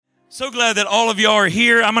So glad that all of y'all are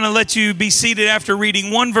here. I'm going to let you be seated after reading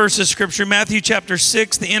one verse of Scripture. Matthew chapter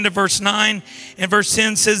 6, the end of verse 9 and verse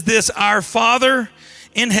 10 says this: Our Father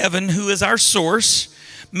in heaven, who is our source,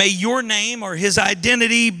 may your name or his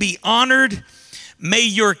identity be honored. May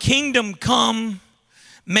your kingdom come.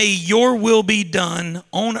 May your will be done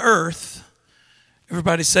on earth.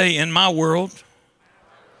 Everybody say, in my world.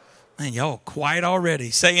 Man, y'all quiet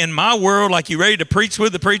already. Say, in my world, like you ready to preach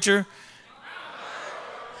with the preacher.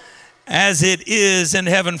 As it is in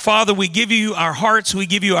heaven. Father, we give you our hearts, we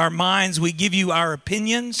give you our minds, we give you our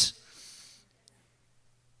opinions.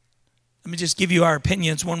 Let me just give you our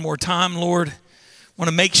opinions one more time, Lord. I want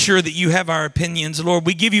to make sure that you have our opinions, Lord.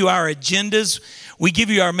 We give you our agendas, we give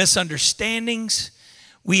you our misunderstandings.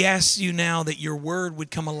 We ask you now that your word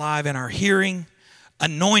would come alive in our hearing.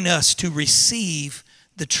 Anoint us to receive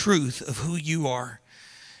the truth of who you are.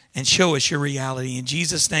 And show us your reality. In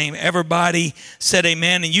Jesus' name, everybody said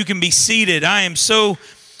amen. And you can be seated. I am so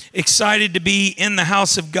excited to be in the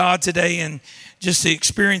house of God today and just to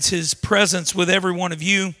experience his presence with every one of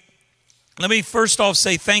you. Let me first off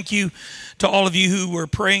say thank you to all of you who were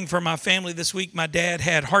praying for my family this week. My dad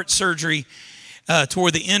had heart surgery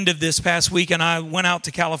toward the end of this past week, and I went out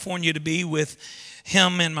to California to be with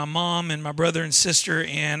him and my mom and my brother and sister.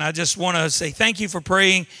 And I just want to say thank you for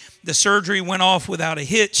praying. The surgery went off without a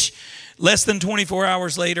hitch. Less than 24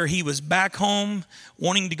 hours later, he was back home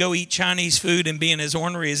wanting to go eat Chinese food and being as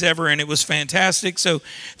ornery as ever, and it was fantastic. So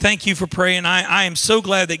thank you for praying. I am so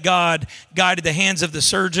glad that God guided the hands of the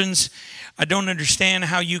surgeons. I don't understand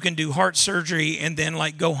how you can do heart surgery and then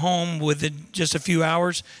go home within just a few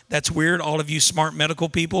hours. That's weird. All of you smart medical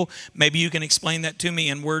people, maybe you can explain that to me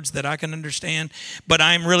in words that I can understand. But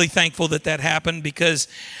I'm really thankful that happened because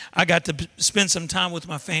I got to spend some time with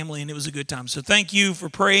my family and it was a good time. So thank you for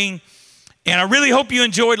praying. And I really hope you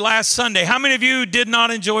enjoyed last Sunday. How many of you did not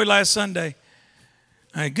enjoy last Sunday?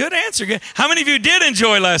 All right, good answer. Good. How many of you did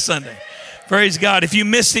enjoy last Sunday? Praise God. If you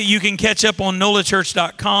missed it, you can catch up on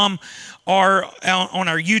nolachurch.com. or on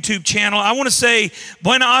our YouTube channel. I want to say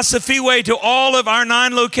Buena Asifiwe to all of our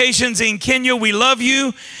 9 locations in Kenya. We love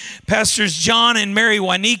you. Pastors John and Mary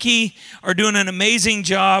Waniki are doing an amazing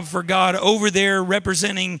job for God over there,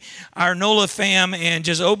 representing our NOLA fam and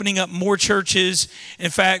just opening up more churches.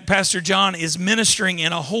 In fact, Pastor John is ministering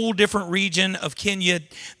in a whole different region of Kenya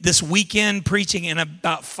this weekend, preaching in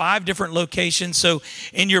about 5 different locations. So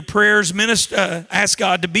in your prayers, ask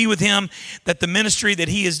God to be with him, that the ministry that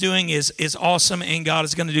he is doing is awesome, and God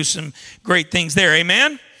is going to do some great things there.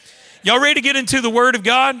 Amen? Y'all ready to get into the Word of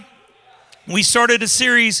God? We started a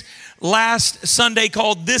series last Sunday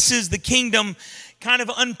called This is the Kingdom, kind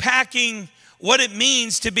of unpacking what it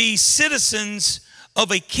means to be citizens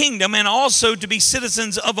of a kingdom and also to be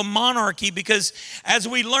citizens of a monarchy, because as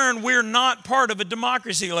we learn, we're not part of a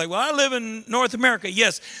democracy. You're like, well, I live in North America.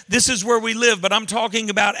 Yes, this is where we live, but I'm talking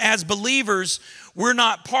about as believers, we're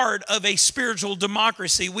not part of a spiritual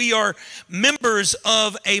democracy. We are members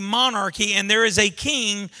of a monarchy, and there is a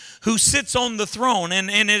king who sits on the throne. And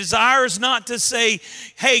it is ours not to say,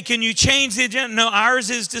 hey, can you change the agenda? No, ours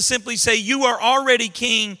is to simply say, you are already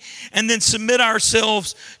king, and then submit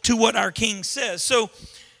ourselves to what our king says. So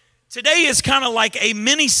today is kind of like a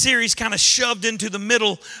mini series kind of shoved into the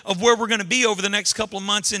middle of where we're going to be over the next couple of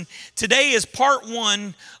months. And today is part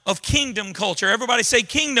 1 of kingdom culture. Everybody say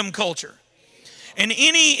kingdom culture. And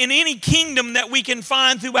in any kingdom that we can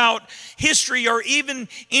find throughout history, or even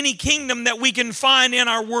any kingdom that we can find in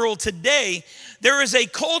our world today, there is a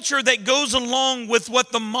culture that goes along with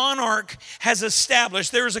what the monarch has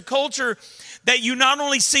established. There is a culture that you not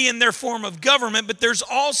only see in their form of government, but there's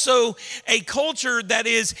also a culture that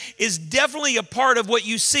is definitely a part of what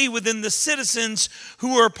you see within the citizens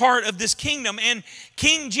who are part of this kingdom. And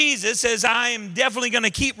King Jesus, as I am definitely going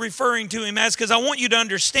to keep referring to him as, because I want you to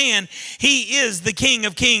understand, he is the King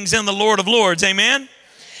of Kings and the Lord of Lords. Amen?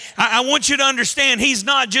 I want you to understand, he's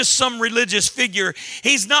not just some religious figure.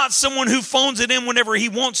 He's not someone who phones it in whenever he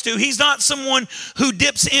wants to. He's not someone who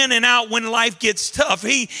dips in and out when life gets tough.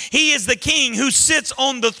 He is the king who sits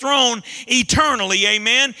on the throne eternally,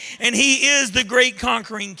 amen? And he is the great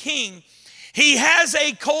conquering king. He has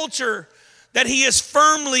a culture that he is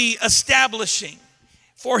firmly establishing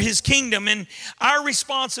for his kingdom. And our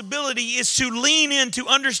responsibility is to lean in to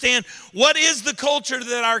understand what is the culture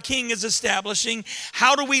that our king is establishing.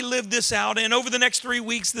 How do we live this out? And over the next 3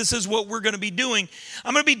 weeks, this is what we're going to be doing.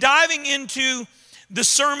 I'm going to be diving into the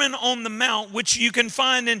Sermon on the Mount, which you can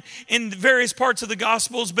find in various parts of the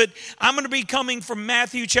Gospels, but I'm going to be coming from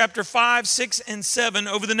Matthew chapter 5, 6, and 7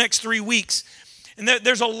 over the next 3 weeks. And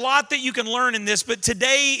there's a lot that you can learn in this, but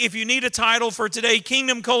today, if you need a title for today,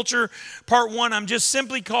 Kingdom Culture Part 1, I'm just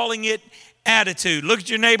simply calling it Attitude. Look at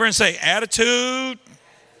your neighbor and say, attitude.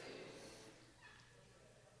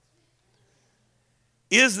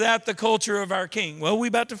 Is that the culture of our King? Well, we're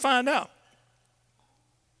about to find out.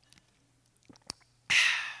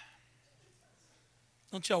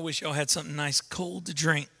 Don't y'all wish y'all had something nice cold to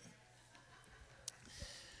drink?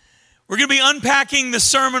 We're going to be unpacking the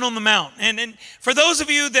Sermon on the Mount. And for those of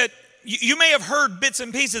you that, you may have heard bits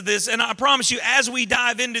and pieces of this, and I promise you, as we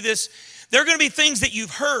dive into this, there are going to be things that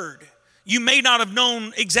you've heard. You may not have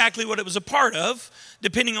known exactly what it was a part of,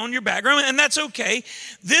 depending on your background, and that's okay.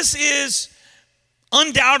 This is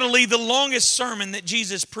undoubtedly the longest sermon that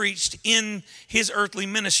Jesus preached in his earthly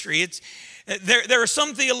ministry. There are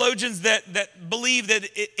some theologians that believe that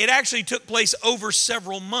it actually took place over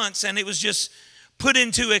several months, and it was just put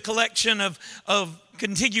into a collection of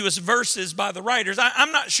contiguous verses by the writers.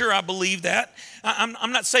 I'm not sure I believe that.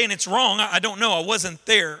 I'm not saying it's wrong. I don't know. I wasn't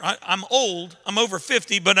there. I'm old. I'm over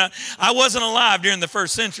 50, but I wasn't alive during the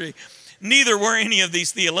first century. Neither were any of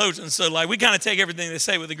these theologians. So we kind of take everything they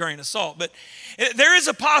say with a grain of salt. But there is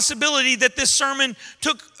a possibility that this sermon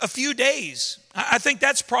took a few days. I think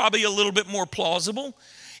that's probably a little bit more plausible.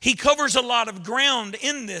 He covers a lot of ground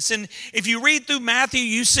in this. And if you read through Matthew,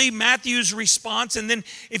 you see Matthew's response. And then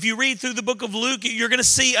if you read through the book of Luke, you're going to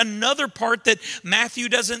see another part that Matthew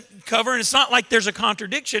doesn't cover. And it's not like there's a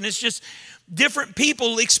contradiction. It's just different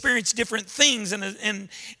people experience different things in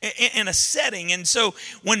a setting. And so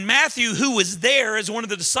when Matthew, who was there as one of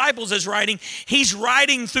the disciples, is writing, he's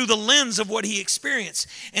writing through the lens of what he experienced.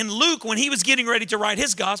 And Luke, when he was getting ready to write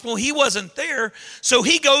his gospel, he wasn't there. So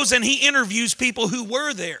he goes and he interviews people who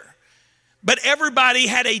were there. But everybody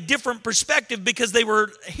had a different perspective because they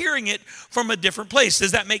were hearing it from a different place.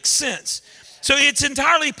 Does that make sense? So it's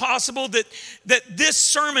entirely possible that this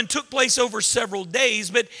sermon took place over several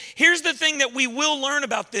days. But here's the thing that we will learn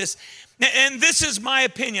about this. And this is my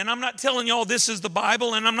opinion. I'm not telling y'all this is the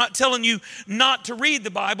Bible, and I'm not telling you not to read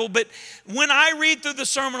the Bible. But when I read through the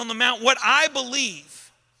Sermon on the Mount, what I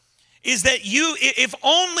believe is that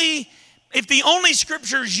if the only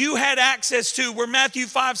scriptures you had access to were Matthew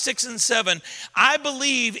 5, 6, and 7, I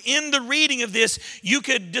believe in the reading of this, you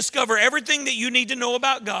could discover everything that you need to know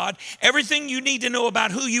about God, everything you need to know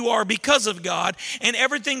about who you are because of God, and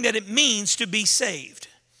everything that it means to be saved.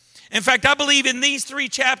 In fact, I believe in these 3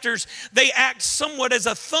 chapters, they act somewhat as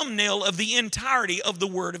a thumbnail of the entirety of the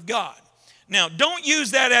Word of God. Now, don't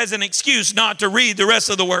use that as an excuse not to read the rest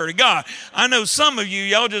of the Word of God. I know some of you,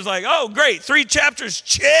 y'all just like, oh, great, 3 chapters,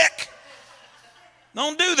 check.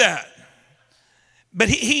 Don't do that. But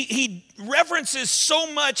he references so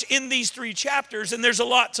much in these 3 chapters, and there's a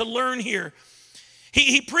lot to learn here.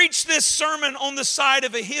 He preached this sermon on the side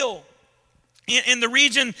of a hill in the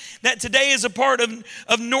region that today is a part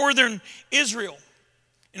of northern Israel.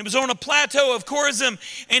 And it was on a plateau of Chorazim,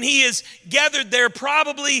 and he is gathered there.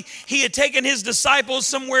 Probably he had taken his disciples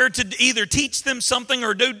somewhere to either teach them something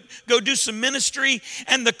or go do some ministry.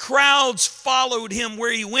 And the crowds followed him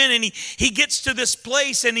where he went. And he gets to this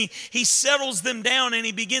place, and he settles them down, and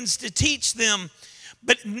he begins to teach them.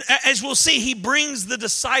 But as we'll see, he brings the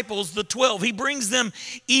disciples, the 12, he brings them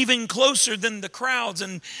even closer than the crowds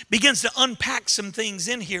and begins to unpack some things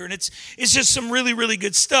in here. And it's just some really, really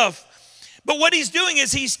good stuff. But what he's doing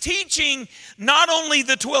is he's teaching not only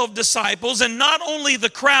the 12 disciples and not only the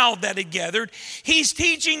crowd that had gathered, he's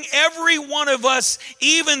teaching every one of us,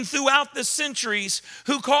 even throughout the centuries,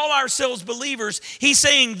 who call ourselves believers. He's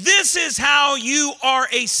saying, this is how you are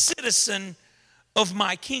a citizen of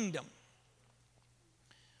my kingdom.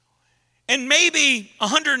 And maybe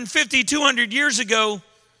 150, 200 years ago,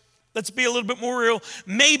 let's be a little bit more real,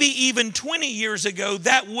 maybe even 20 years ago,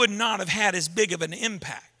 that would not have had as big of an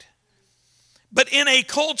impact. But in a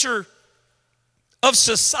culture of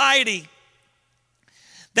society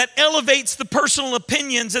that elevates the personal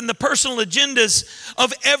opinions and the personal agendas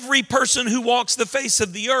of every person who walks the face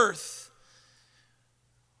of the earth,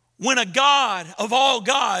 when a God of all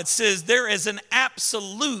gods says there is an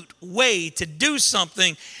absolute way to do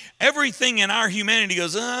something, everything in our humanity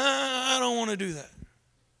goes, I don't want to do that.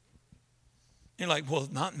 You're like, well,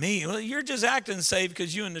 not me. Well, you're just acting safe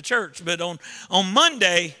because you're in the church. But on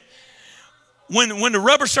Monday, when the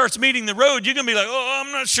rubber starts meeting the road, you're going to be like, oh,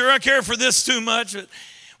 I'm not sure I care for this too much.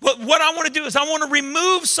 But what I want to do is I want to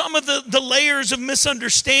remove some of the layers of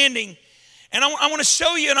misunderstanding And I want to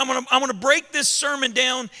show you, and I'm going to break this sermon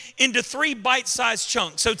down into 3 bite-sized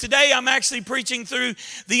chunks. So today I'm actually preaching through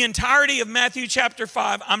the entirety of Matthew chapter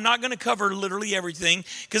 5. I'm not going to cover literally everything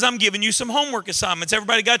because I'm giving you some homework assignments.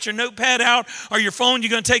 Everybody got your notepad out or your phone?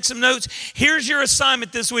 You're going to take some notes? Here's your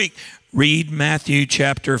assignment this week. Read Matthew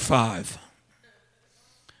chapter 5.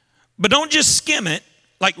 But don't just skim it,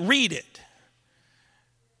 like read it.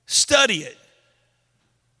 Study it.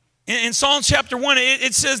 In Psalms chapter 1,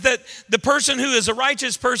 it says that the person who is a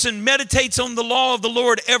righteous person meditates on the law of the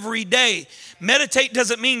Lord every day. Meditate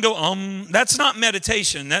doesn't mean go, that's not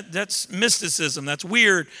meditation. That's mysticism. That's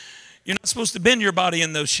weird. You're not supposed to bend your body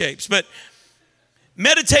in those shapes. But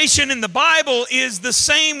meditation in the Bible is the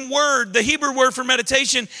same word. The Hebrew word for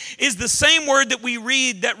meditation is the same word that we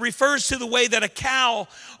read that refers to the way that a cow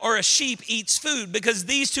or a sheep eats food, because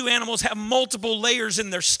these two animals have multiple layers in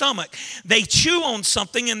their stomach. They chew on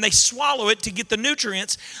something and they swallow it to get the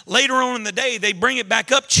nutrients. Later on in the day, they bring it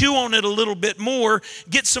back up, chew on it a little bit more,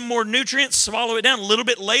 get some more nutrients, swallow it down. A little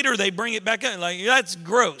bit later, they bring it back up. Like, that's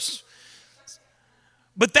gross.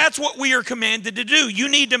 But that's what we are commanded to do. You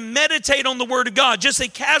need to meditate on the Word of God. Just a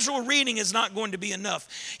casual reading is not going to be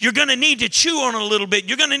enough. You're going to need to chew on it a little bit.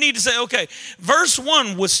 You're going to need to say, okay, verse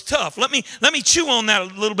 1 was tough. Let me chew on that a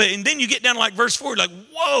little bit. And then you get down to like verse 4, like,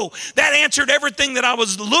 whoa, that answered everything that I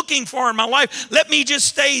was looking for in my life. Let me just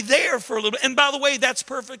stay there for a little bit. And by the way, that's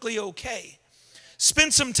perfectly okay.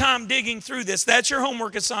 Spend some time digging through this. That's your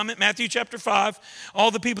homework assignment, Matthew chapter 5.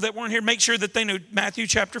 All the people that weren't here, make sure that they know Matthew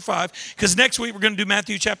chapter 5, because next week we're going to do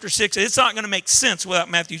Matthew chapter 6. It's not going to make sense without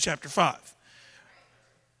Matthew chapter 5.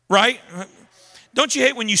 Right? Don't you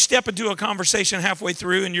hate when you step into a conversation halfway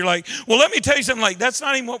through and you're like, well, let me tell you something, like, that's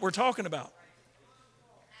not even what we're talking about.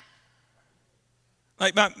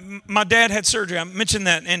 Like, my dad had surgery. I mentioned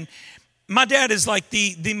that. And my dad is like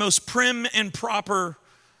the most prim and proper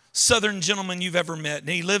Southern gentleman you've ever met. And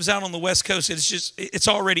he lives out on the West Coast. It's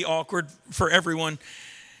already awkward for everyone.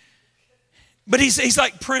 But he's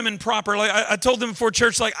like prim and proper. Like I told them before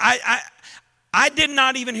church, like I did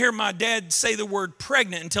not even hear my dad say the word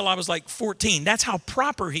pregnant until I was like 14. That's how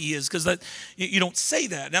proper he is, because you don't say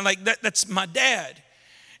that. And like that's my dad.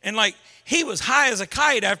 And like he was high as a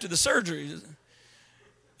kite after the surgery.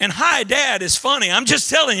 And hi, Dad is funny. I'm just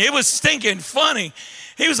telling you, it was stinking funny.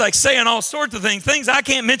 He was like saying all sorts of things I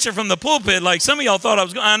can't mention from the pulpit. Like some of y'all thought I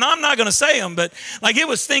was going, and I'm not going to say them, but like it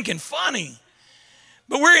was stinking funny.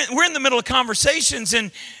 But we're in the middle of conversations,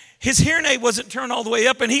 and his hearing aid wasn't turned all the way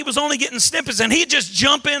up, and he was only getting snippets, and he'd just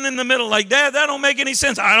jump in the middle like, Dad, that don't make any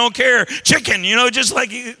sense. I don't care. Chicken, just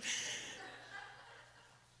like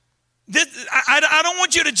I don't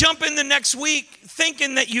want you to jump in the next week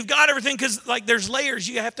thinking that you've got everything, because like there's layers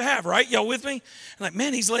you have to have, right? Y'all with me? Like,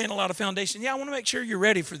 man, he's laying a lot of foundation. Yeah, I want to make sure you're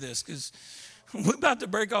ready for this, because we're about to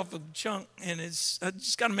break off a chunk, and I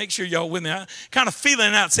just got to make sure y'all with me. I kind of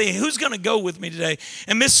feeling out, saying, who's going to go with me today?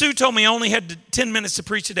 And Miss Sue told me I only had 10 minutes to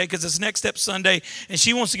preach today because it's Next Step Sunday, and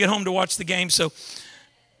she wants to get home to watch the game. So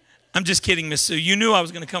I'm just kidding, Miss Sue. You knew I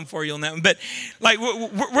was going to come for you on that one. But like, we're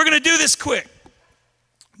going to do this quick.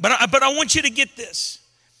 But I want you to get this.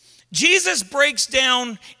 Jesus breaks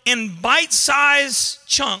down in bite-sized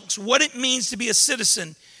chunks what it means to be a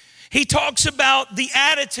citizen. He talks about the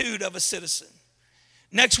attitude of a citizen.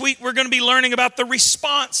 Next week, we're going to be learning about the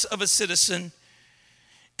response of a citizen.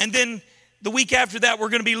 And then the week after that, we're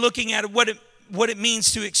going to be looking at what it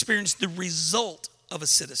means to experience the result of a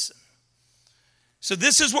citizen. So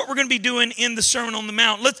this is what we're going to be doing in the Sermon on the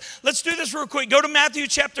Mount. Let's do this real quick. Go to Matthew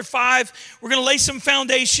chapter 5. We're going to lay some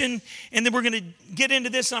foundation, and then we're going to get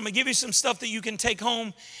into this. And I'm going to give you some stuff that you can take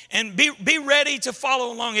home. And be ready to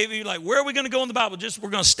follow along. If you're like, where are we going to go in the Bible?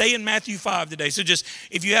 We're going to stay in Matthew 5 today. So just,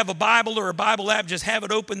 if you have a Bible or a Bible app, just have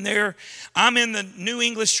it open there. I'm in the New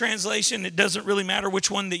English translation. It doesn't really matter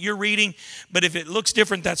which one that you're reading. But if it looks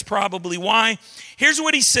different, that's probably why. Here's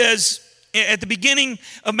what he says at the beginning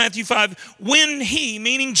of Matthew 5. When he,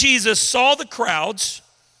 meaning Jesus, saw the crowds,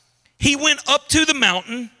 he went up to the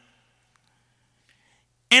mountain,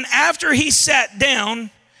 and after he sat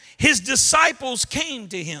down, his disciples came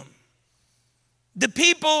to him. The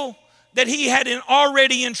people that he had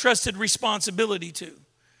already entrusted responsibility to.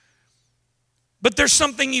 But there's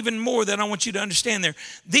something even more that I want you to understand there.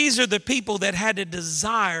 These are the people that had a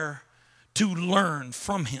desire to learn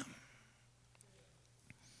from him.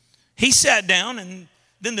 He sat down, and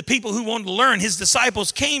then the people who wanted to learn, his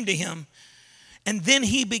disciples, came to him, and then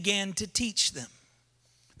he began to teach them.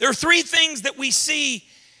 There are three things that we see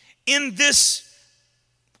in this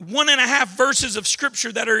 1.5 verses of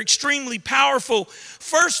Scripture that are extremely powerful.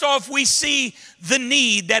 First off, we see the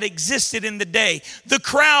need that existed in the day. The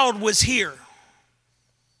crowd was here.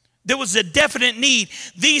 There was a definite need.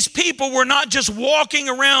 These people were not just walking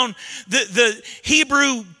around the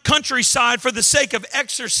Hebrew countryside for the sake of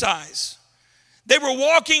exercise. They were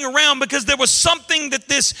walking around because there was something that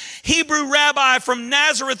this Hebrew rabbi from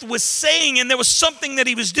Nazareth was saying, and there was something that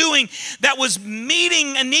he was doing that was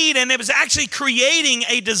meeting a need, and it was actually creating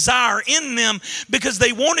a desire in them because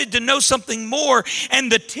they wanted to know something more.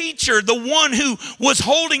 And the teacher, the one who was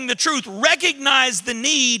holding the truth, recognized the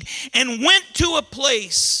need and went to a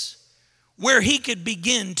place where he could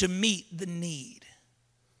begin to meet the need.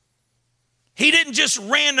 He didn't just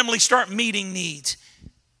randomly start meeting needs.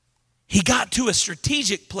 He got to a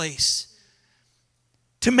strategic place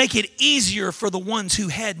to make it easier for the ones who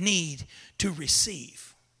had need to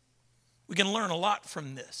receive. We can learn a lot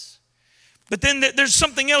from this. But then there's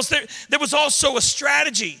something else. There was also a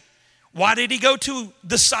strategy. Why did he go to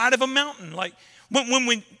the side of a mountain? Like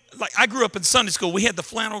I grew up in Sunday school. We had the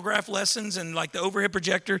flannel graph lessons and like the overhead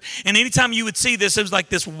projector. And anytime you would see this, it was like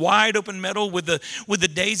this wide open meadow with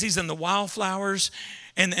the daisies and the wildflowers.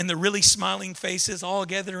 And the really smiling faces all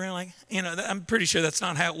gathered around like, I'm pretty sure that's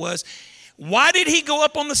not how it was. Why did he go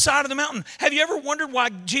up on the side of the mountain? Have you ever wondered why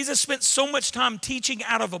Jesus spent so much time teaching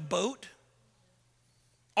out of a boat?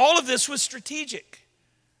 All of this was strategic.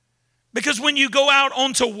 Because when you go out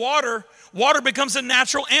onto water, water becomes a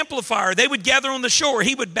natural amplifier. They would gather on the shore.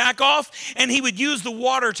 He would back off and he would use the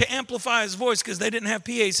water to amplify his voice because they didn't have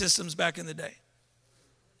PA systems back in the day.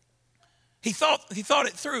 He thought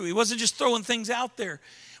it through. He wasn't just throwing things out there.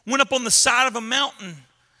 Went up on the side of a mountain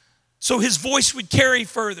so his voice would carry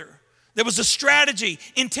further. There was a strategy,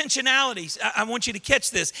 intentionality. I want you to catch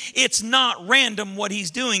this. It's not random what he's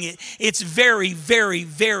doing. It's very, very,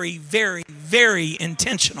 very, very, very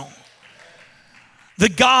intentional. The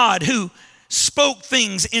God who spoke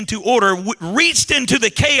things into order, reached into the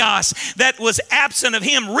chaos that was absent of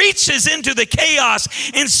him, reaches into the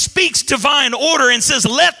chaos and speaks divine order and says,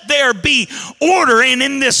 let there be order. And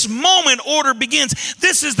in this moment, order begins.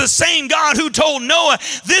 This is the same God who told Noah,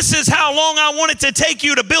 this is how long I want it to take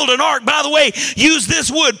you to build an ark. By the way, use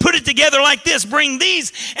this wood, put it together like this, bring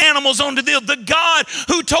these animals onto the God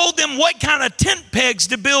who told them what kind of tent pegs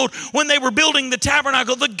to build when they were building the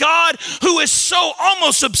tabernacle. The God who is so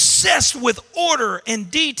almost obsessed with order and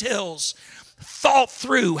details, thought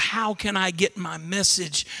through, how can I get my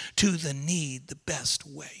message to the need the best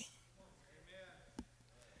way?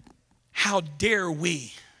 How dare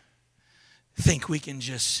we think we can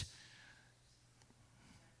just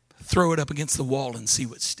throw it up against the wall and see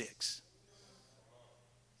what sticks?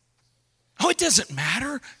 Oh, it doesn't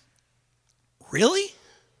matter. Really?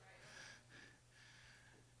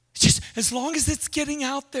 Just as long as it's getting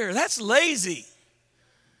out there. That's lazy.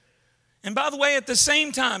 And by the way, at the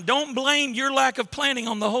same time, don't blame your lack of planning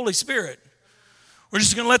on the Holy Spirit. We're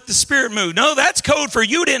just going to let the Spirit move. No, that's code for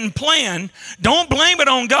you didn't plan. Don't blame it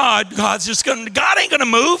on God. God ain't going to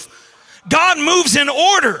move. God moves in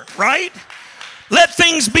order, right? Let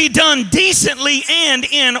things be done decently and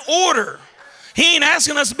in order. He ain't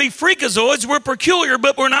asking us to be freakazoids. We're peculiar,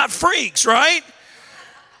 but we're not freaks, right?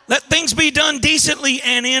 Let things be done decently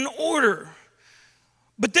and in order.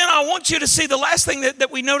 But then I want you to see the last thing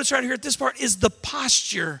that we notice right here at this part is the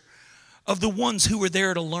posture of the ones who were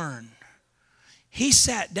there to learn. He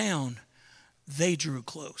sat down, they drew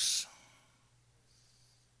close.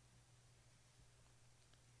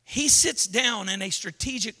 He sits down in a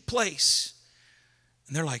strategic place,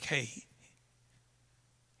 and they're like, hey,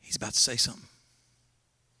 he's about to say something.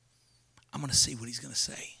 I'm going to see what he's going to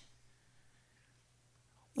say.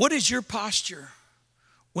 What is your posture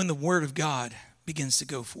when the Word of God begins to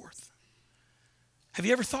go forth? Have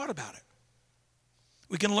you ever thought about it?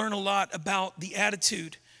 We can learn a lot about the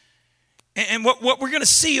attitude. And what we're going to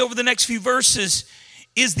see over the next few verses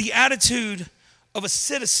is the attitude of a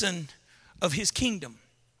citizen of his kingdom.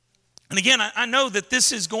 And again, I know that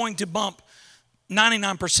this is going to bump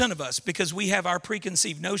 99% of us because we have our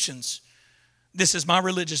preconceived notions. This is my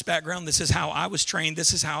religious background. This is how I was trained.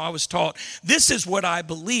 This is how I was taught. This is what I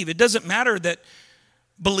believe. It doesn't matter that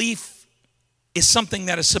belief is something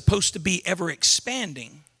that is supposed to be ever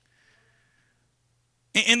expanding.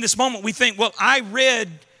 In this moment, we think, well, I read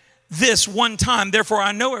this one time, therefore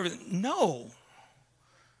I know everything. No.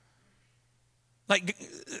 Like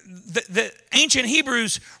the ancient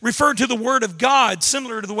Hebrews referred to the Word of God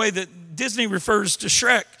similar to the way that Disney refers to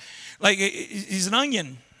Shrek. Like he's an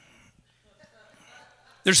onion.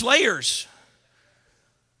 There's layers.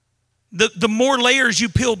 The more layers you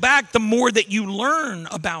peel back, the more that you learn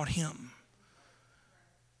about him.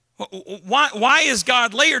 Why is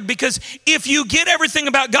God layered? Because if you get everything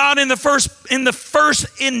about God in the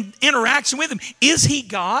first interaction with him, is he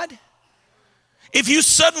God? If you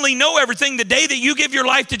suddenly know everything the day that you give your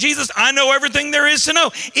life to Jesus, I know everything there is to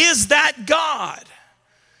know. Is that God?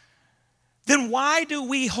 Then why do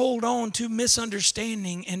we hold on to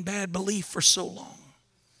misunderstanding and bad belief for so long?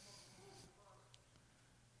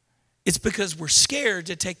 It's because we're scared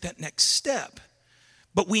to take that next step.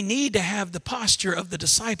 But we need to have the posture of the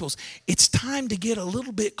disciples. It's time to get a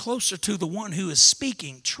little bit closer to the one who is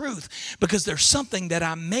speaking truth, because there's something that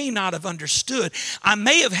I may not have understood. I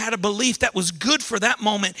may have had a belief that was good for that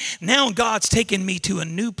moment. Now God's taken me to a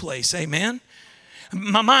new place. Amen.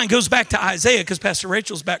 My mind goes back to Isaiah, because Pastor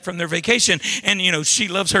Rachel's back from their vacation, and she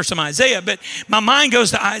loves her some Isaiah, but my mind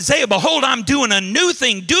goes to Isaiah. Behold, I'm doing a new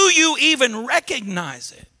thing. Do you even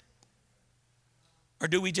recognize it? Or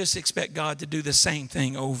do we just expect God to do the same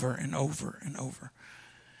thing over and over and over?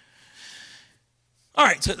 All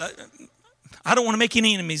right, so I don't want to make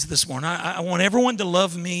any enemies this morning. I want everyone to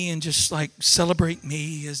love me and just like celebrate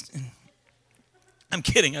me. I'm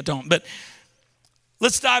kidding, I don't. But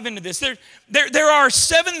let's dive into this. There are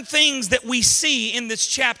 7 things that we see in this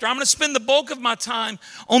chapter. I'm going to spend the bulk of my time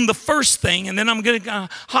on the first thing, and then I'm going to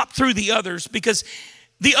hop through the others, because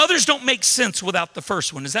the others don't make sense without the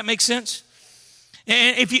first one. Does that make sense?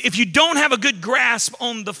 And if you don't have a good grasp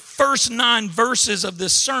on the first 9 verses of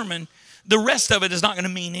this sermon, the rest of it is not going to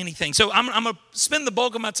mean anything. So I'm going to spend the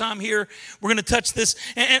bulk of my time here. We're going to touch this.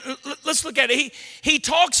 And let's look at it. He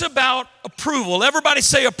talks about approval. Everybody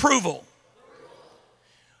say approval.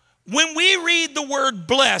 When we read the word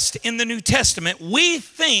blessed in the New Testament, we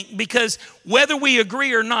think, because whether we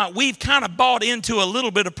agree or not, we've kind of bought into a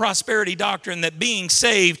little bit of prosperity doctrine that being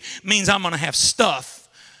saved means I'm going to have stuff.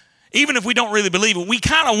 Even if we don't really believe it, we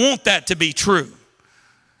kind of want that to be true.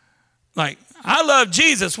 Like, I love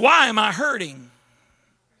Jesus. Why am I hurting?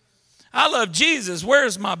 I love Jesus.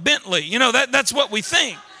 Where's my Bentley? That's what we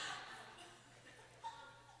think.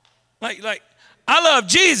 Like I love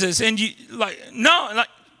Jesus, and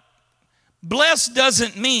blessed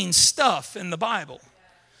doesn't mean stuff in the Bible.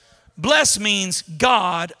 Blessed means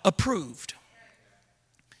God approved.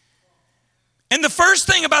 And the first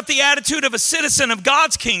thing about the attitude of a citizen of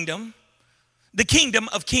God's kingdom, the kingdom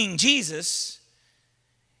of King Jesus,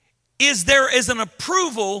 is there is an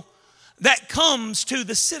approval that comes to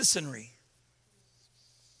the citizenry.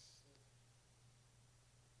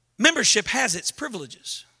 Membership has its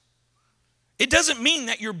privileges. It doesn't mean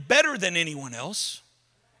that you're better than anyone else.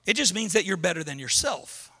 It just means that you're better than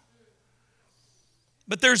yourself.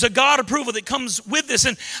 But there's a God approval that comes with this.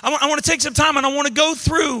 And I want to take some time, and I want to go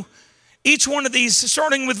through each one of these,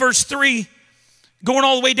 starting with verse 3, going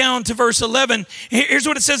all the way down to verse 11. Here's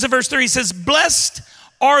what it says in verse 3. It says, blessed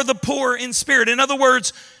are the poor in spirit. In other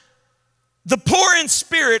words, the poor in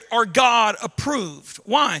spirit are God approved.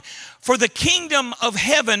 Why? For the kingdom of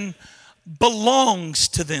heaven belongs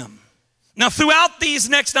to them. Now, throughout these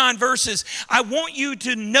next 9 verses, I want you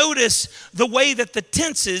to notice the way that the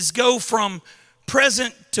tenses go from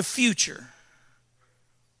present to future,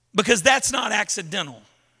 because that's not accidental.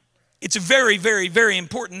 It's very, very, very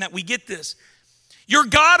important that we get this. You're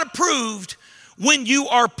God approved when you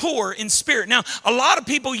are poor in spirit. Now, a lot of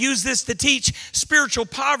people use this to teach spiritual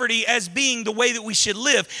poverty as being the way that we should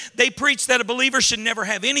live. They preach that a believer should never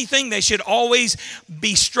have anything. They should always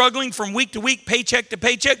be struggling from week to week, paycheck to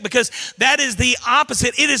paycheck, because that is the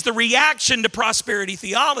opposite. It is the reaction to prosperity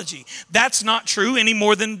theology. That's not true any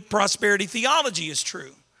more than prosperity theology is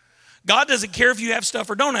true. God doesn't care if you have stuff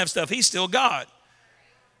or don't have stuff. He's still God.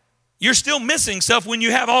 You're still missing stuff when you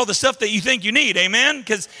have all the stuff that you think you need. Amen?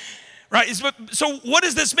 Right? So what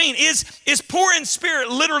does this mean? Is poor in spirit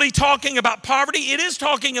literally talking about poverty? It is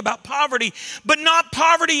talking about poverty, but not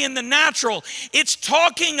poverty in the natural. It's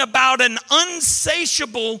talking about an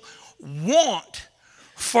unsatiable want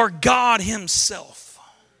for God himself.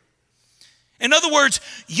 In other words,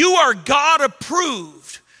 you are God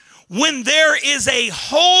approved when there is a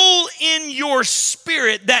hole in your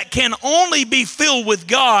spirit that can only be filled with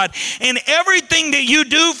God, and everything that you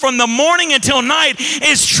do from the morning until night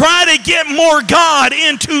is try to get more God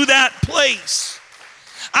into that place.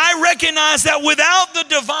 I recognize that without the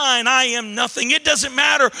divine, I am nothing. It doesn't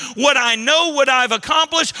matter what I know, what I've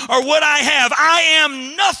accomplished, or what I have. I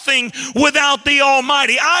am nothing without the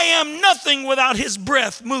Almighty. I am nothing without his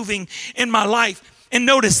breath moving in my life. And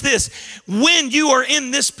notice this, when you are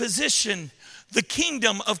in this position, the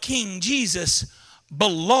kingdom of King Jesus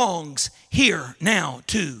belongs here now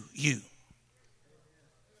to you.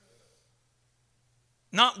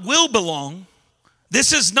 Not will belong,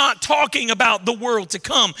 This is not talking about the world to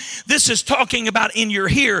come. This is talking about in your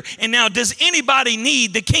here and now. Does anybody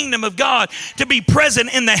need the kingdom of God to be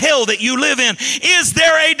present in the hell that you live in? Is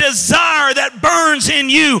there a desire that burns in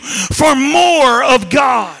you for more of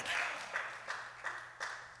God?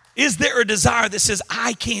 Is there a desire that says,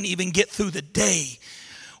 I can't even get through the day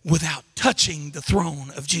without touching the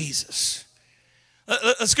throne of Jesus?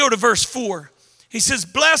 Let's go to verse 4. He says,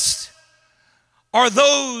 blessed are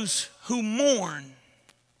those who mourn,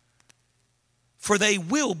 for they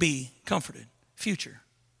will be comforted. Future.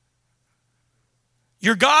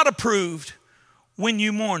 You're God approved when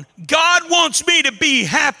you mourn. God wants me to be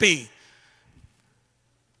happy.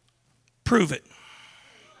 Prove it.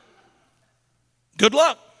 Good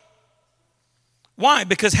luck. Why?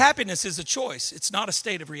 Because happiness is a choice. It's not a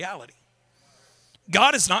state of reality.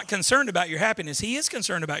 God is not concerned about your happiness. He is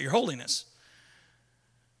concerned about your holiness.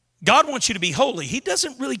 God wants you to be holy. He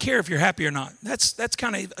doesn't really care if you're happy or not. That's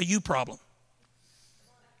kind of a you problem.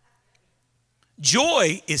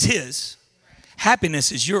 Joy is his.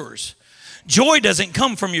 Happiness is yours. Joy doesn't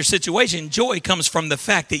come from your situation. Joy comes from the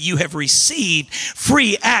fact that you have received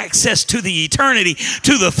free access to the eternity,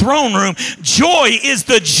 to the throne room. Joy is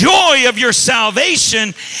the joy of your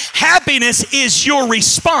salvation. Happiness is your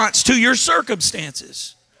response to your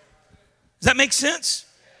circumstances. Does that make sense?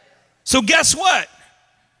 So guess what?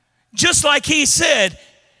 Just like he said,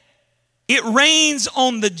 it rains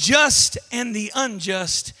on the just and the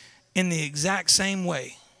unjust in the exact same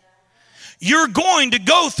way. You're going to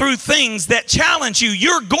go through things that challenge you.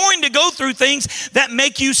 You're going to go through things that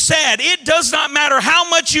make you sad. It does not matter how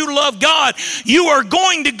much you love God. You are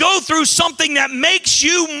going to go through something that makes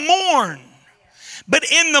you mourn. But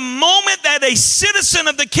in the moment that a citizen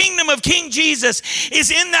of the kingdom of King Jesus is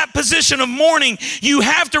in that position of mourning, you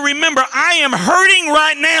have to remember, I am hurting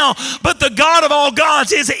right now, but the God of all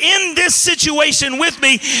gods is in this situation with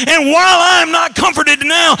me. And while I'm not comforted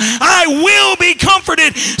now, I will be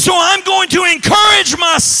comforted. So I'm going to encourage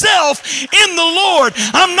myself in the Lord.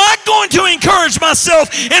 I'm not going to encourage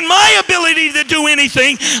myself in my ability to do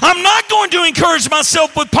anything. I'm not going to encourage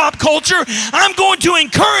myself with pop culture. I'm going to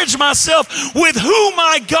encourage myself with who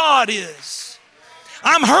my God is.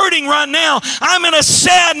 I'm hurting right now. I'm in a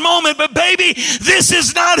sad moment, but baby, this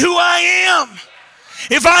is not who I am.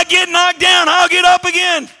 If I get knocked down, I'll get up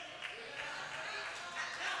again.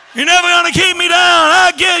 You're never going to keep me down.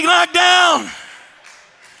 I'll get knocked down.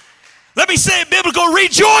 Let me say it biblical.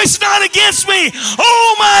 Rejoice not against me,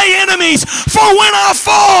 O my enemies, for when I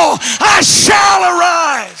fall, I shall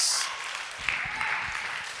arise.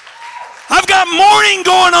 I've got mourning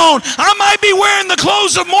going on. I might be wearing the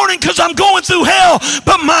clothes of mourning because I'm going through hell,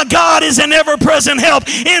 but my God is an ever-present help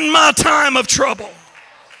in my time of trouble.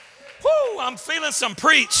 Woo, I'm feeling some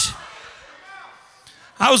preach.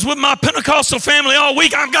 I was with my Pentecostal family all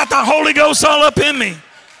week. I've got the Holy Ghost all up in me.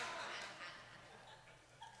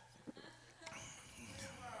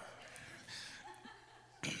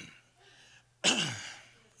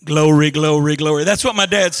 Glory, glory, glory. That's what my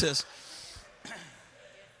dad says.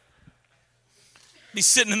 Be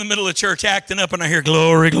sitting in the middle of church acting up and I hear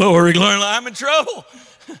glory, glory, glory. I'm in trouble.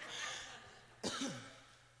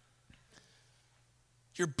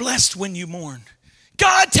 You're blessed when you mourn.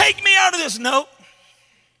 God, take me out of this. No.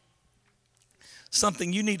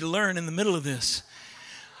 Something you need to learn in the middle of this.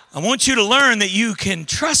 I want you to learn that you can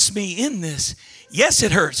trust me in this. Yes,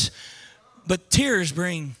 it hurts, but tears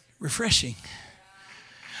bring refreshing.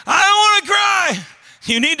 I don't want to cry.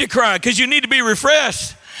 You need to cry because you need to be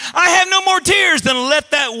refreshed. I have no more tears. Then let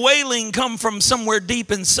that wailing come from somewhere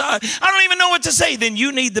deep inside. I don't even know what to say. Then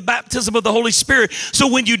you need the baptism of the Holy Spirit.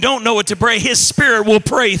 So when you don't know what to pray, His Spirit will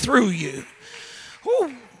pray through you.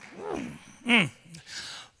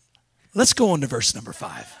 Let's go on to verse number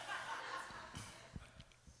 5.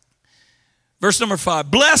 Verse number 5.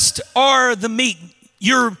 Blessed are the meek.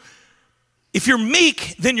 If you're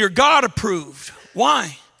meek, then you're God approved.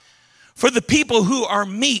 Why? For the people who are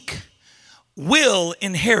meek will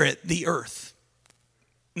inherit the earth.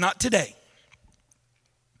 Not today.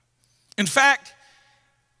 In fact,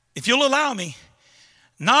 if you'll allow me,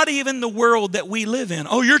 not even the world that we live in.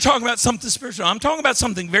 Oh, you're talking about something spiritual. I'm talking about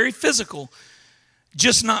something very physical,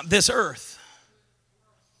 just not this earth.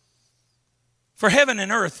 For heaven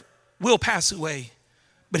and earth will pass away,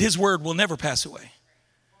 but His word will never pass away.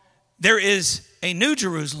 There is a new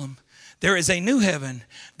Jerusalem. There is a new heaven.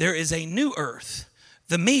 There is a new earth.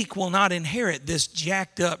 The meek will not inherit this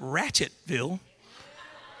jacked up Ratchetville.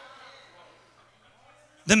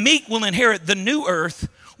 The meek will inherit the new earth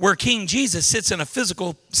where King Jesus sits in a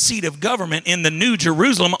physical seat of government in the New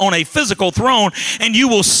Jerusalem on a physical throne, and you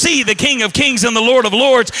will see the King of Kings and the Lord of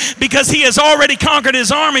Lords because he has already conquered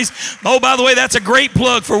his armies. Oh, by the way, that's a great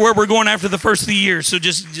plug for where we're going after the first of the year, so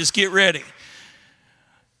just get ready.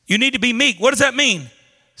 You need to be meek. What does that mean?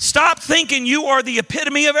 Stop thinking you are the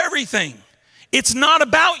epitome of everything. It's not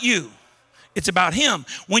about you. It's about him.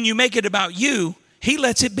 When you make it about you, he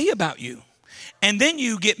lets it be about you. And then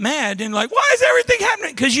you get mad and like, why is everything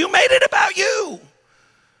happening? Because you made it about you.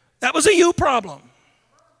 That was a you problem.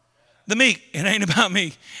 The meek, it ain't about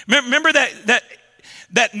me. Remember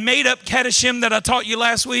that made up catechism that I taught you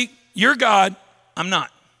last week? You're God, I'm not.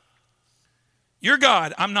 You're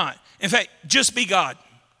God, I'm not. In fact, just be God.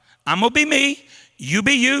 I'm going to be me. You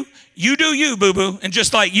be you. You do you, boo-boo. And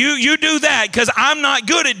just like you do that because I'm not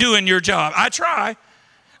good at doing your job. I try.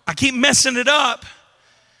 I keep messing it up.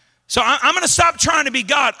 So I'm going to stop trying to be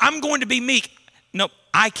God. I'm going to be meek. No,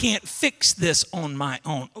 I can't fix this on my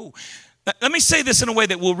own. Oh, let me say this in a way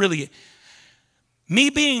that will really... Me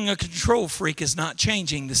being a control freak is not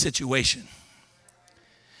changing the situation.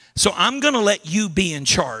 So I'm going to let you be in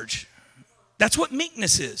charge. That's what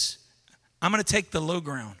meekness is. I'm going to take the low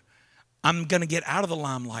ground. I'm going to get out of the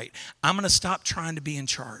limelight. I'm going to stop trying to be in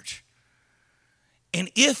charge. And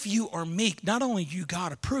if you are meek, not only you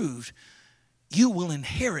God approved, you will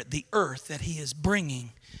inherit the earth that he is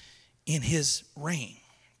bringing in his reign.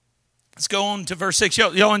 Let's go on to verse 6.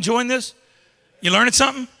 Y'all enjoying this? You learning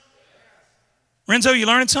something? Renzo, you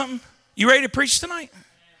learning something? You ready to preach tonight?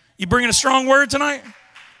 You bringing a strong word tonight?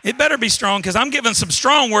 It better be strong because I'm giving some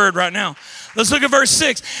strong word right now. Let's look at verse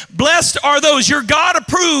 6. Blessed are those your God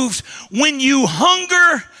approved when you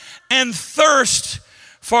hunger and thirst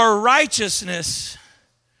for righteousness.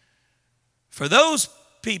 For those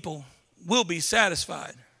people will be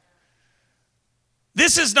satisfied.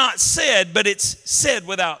 This is not said, but it's said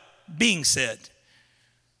without being said.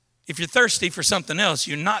 If you're thirsty for something else,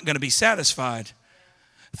 you're not going to be satisfied.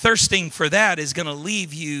 Thirsting for that is going to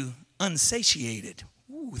leave you unsatiated.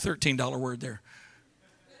 Ooh, $13 word there.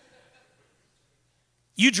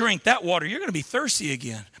 You drink that water, you're going to be thirsty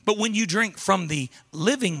again. But when you drink from the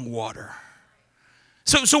living water.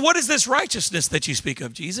 So what is this righteousness that you speak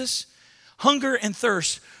of, Jesus? Hunger and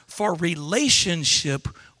thirst for relationship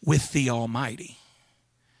with the Almighty.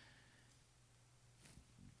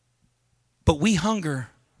 But we hunger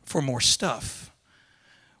for more stuff.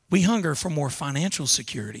 We hunger for more financial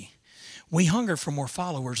security. We hunger for more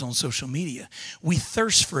followers on social media. We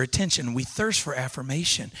thirst for attention. We thirst for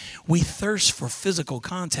affirmation. We thirst for physical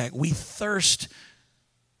contact. We thirst.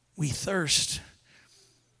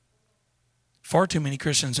 Far too many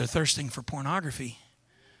Christians are thirsting for pornography.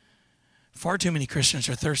 Far too many Christians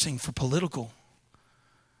are thirsting for political.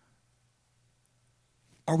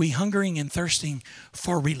 Are we hungering and thirsting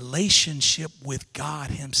for relationship with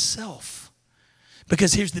God himself?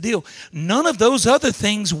 Because here's the deal. None of those other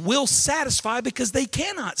things will satisfy because they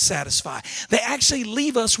cannot satisfy. They actually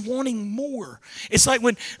leave us wanting more. It's like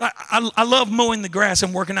when I love mowing the grass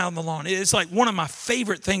and working out on the lawn. It's like one of my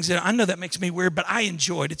favorite things. I know that makes me weird, but I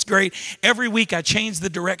enjoy it. It's great. Every week I change the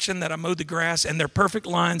direction that I mow the grass, and they're perfect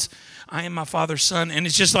lines. I am my Father's son, and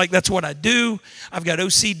it's just like that's what I do. I've got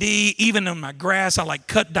OCD. Even on my grass, I like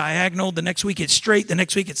cut diagonal. The next week it's straight. The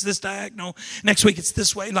next week it's this diagonal. Next week it's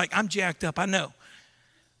this way. Like I'm jacked up, I know.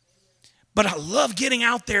 But I love getting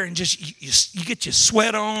out there and just you get your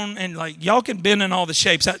sweat on, and like y'all can bend in all the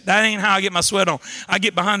shapes. That ain't how I get my sweat on. I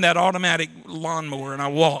get behind that automatic lawnmower and I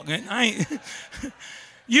walk.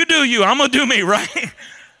 You do you. I'm going to do me, right?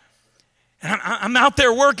 And I'm out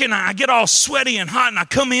there working. I get all sweaty and hot, and I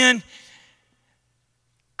come in.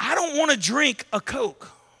 I don't want to drink a Coke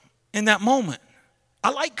in that moment.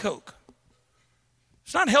 I like Coke.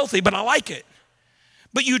 It's not healthy, but I like it.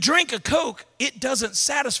 But you drink a Coke, it doesn't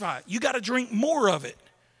satisfy. You got to drink more of it.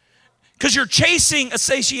 Because you're chasing a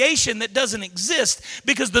satiation that doesn't exist,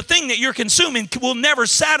 because the thing that you're consuming will never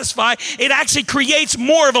satisfy. It actually creates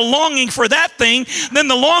more of a longing for that thing than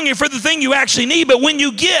the longing for the thing you actually need. But when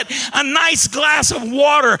you get a nice glass of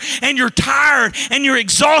water and you're tired and you're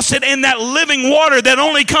exhausted, and that living water that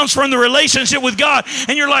only comes from the relationship with God,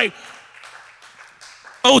 and you're like,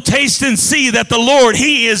 oh, taste and see that the Lord,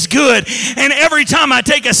 he is good. And every time I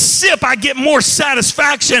take a sip, I get more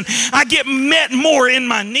satisfaction. I get met more in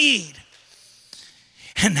my need.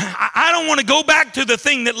 And I don't want to go back to the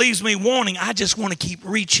thing that leaves me wanting. I just want to keep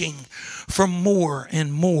reaching for more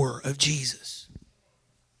and more of Jesus.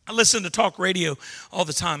 I listen to talk radio all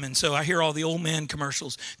the time, and so I hear all the old man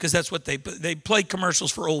commercials, because that's what they play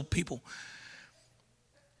commercials for old people.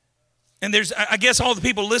 And I guess all the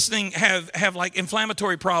people listening have like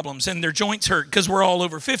inflammatory problems and their joints hurt because we're all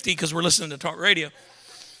over 50 because we're listening to talk radio.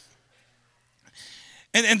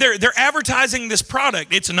 And they're advertising this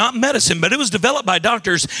product. It's not medicine, but it was developed by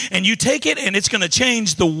doctors. And you take it, and it's going to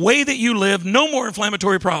change the way that you live. No more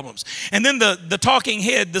inflammatory problems. And then the talking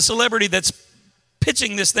head, the celebrity that's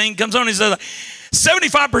pitching this thing, comes on and says,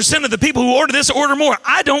 75% of the people who order this order more.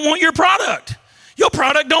 I don't want your product. Your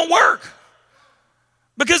product don't work.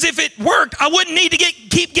 Because if it worked, I wouldn't need to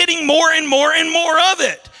keep getting more and more and more of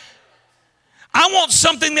it. I want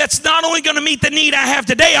something that's not only going to meet the need I have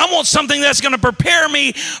today, I want something that's going to prepare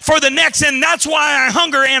me for the next. And that's why I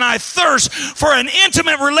hunger and I thirst for an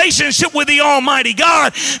intimate relationship with the Almighty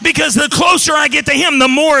God. Because the closer I get to Him, the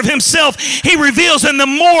more of Himself He reveals and the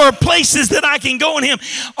more places that I can go in Him.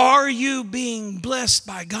 Are you being blessed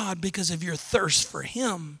by God because of your thirst for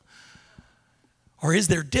Him? Or is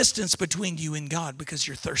there distance between you and God because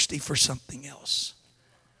you're thirsty for something else?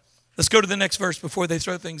 Let's go to the next verse before they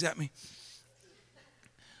throw things at me.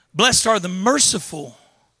 Blessed are the merciful.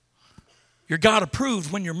 You're God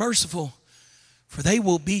approved when you're merciful, for they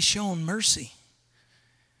will be shown mercy.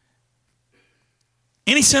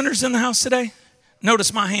 Any sinners in the house today?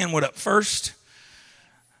 Notice my hand went up first.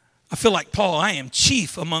 I feel like Paul, I am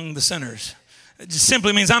chief among the sinners. It just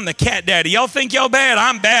simply means I'm the cat daddy. Y'all think y'all bad?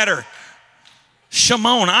 I'm badder.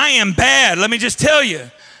 Shimon, I am bad. Let me just tell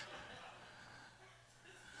you.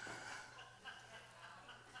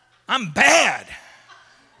 I'm bad.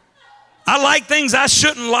 I like things I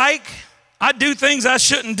shouldn't like. I do things I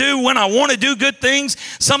shouldn't do when I want to do good things.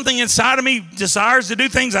 Something inside of me desires to do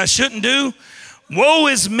things I shouldn't do. Woe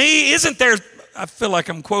is me. Isn't there, I feel like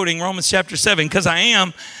I'm quoting Romans chapter 7 because I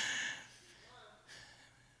am.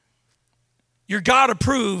 You're God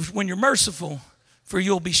approved when you're merciful, for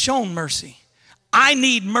you'll be shown mercy. I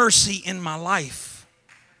need mercy in my life.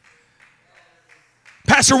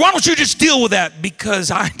 Pastor, why don't you just deal with that?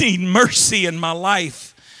 Because I need mercy in my life.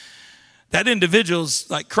 That individual's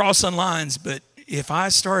like crossing lines, but if I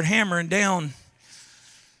start hammering down,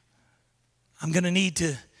 I'm going to need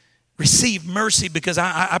to receive mercy because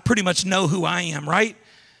I pretty much know who I am, right?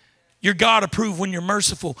 You're God approved when you're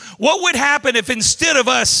merciful. What would happen if instead of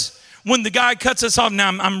us, when the guy cuts us off, now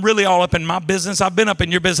I'm really all up in my business. I've been up in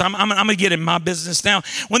your business. I'm going to get in my business now.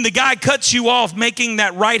 When the guy cuts you off, making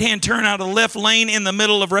that right-hand turn out of the left lane in the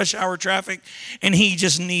middle of rush hour traffic, and he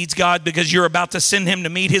just needs God because you're about to send him to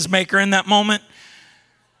meet his maker in that moment.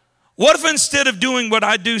 What if instead of doing what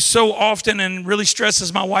I do so often and really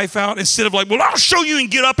stresses my wife out, instead of like, well, I'll show you and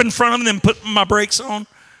get up in front of him and put my brakes on.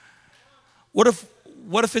 What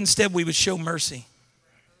if instead we would show mercy?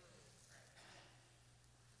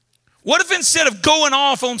 What if instead of going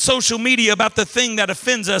off on social media about the thing that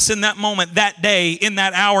offends us in that moment, that day, in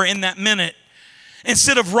that hour, in that minute,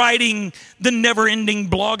 instead of writing the never-ending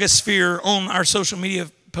blogosphere on our social media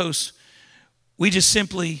posts, we just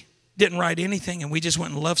simply didn't write anything and we just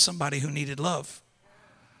went and loved somebody who needed love?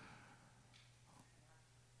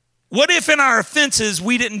 What if in our offenses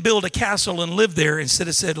we didn't build a castle and live there, instead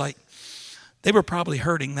of said like, they were probably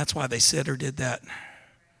hurting, that's why they said or did that?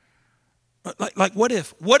 Like what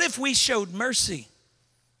if? What if we showed mercy?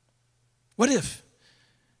 What if?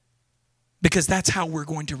 Because that's how we're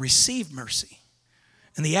going to receive mercy.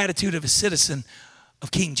 And the attitude of a citizen of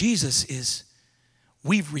King Jesus is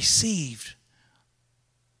we've received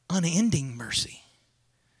unending mercy.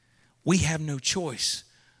 We have no choice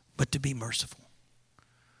but to be merciful.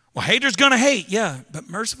 Well, haters going to hate, yeah, but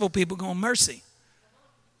merciful people going to mercy.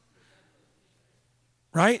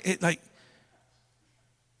 Right?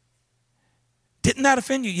 Didn't that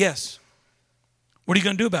offend you? Yes. What are you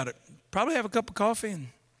going to do about it? Probably have a cup of coffee and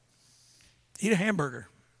eat a hamburger.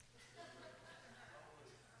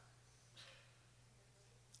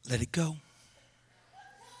 Let it go.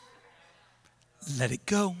 Let it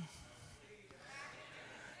go.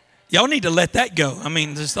 Y'all need to let that go. I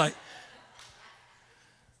mean, just like,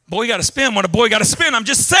 boy got to spin what a boy got to spin. I'm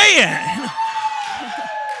just saying.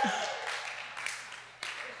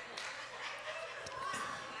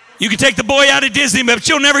 You can take the boy out of Disney, but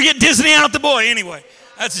you'll never get Disney out the boy. Anyway,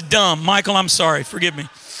 that's dumb. Michael, I'm sorry. Forgive me.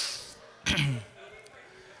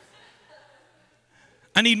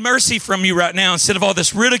 I need mercy from you right now instead of all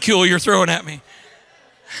this ridicule you're throwing at me.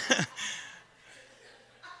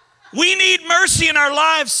 We need mercy in our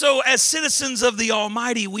lives, so as citizens of the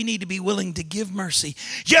Almighty, we need to be willing to give mercy.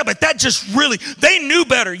 Yeah, but that just really, they knew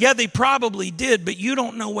better. Yeah, they probably did, but you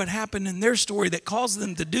don't know what happened in their story that caused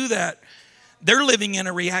them to do that. They're living in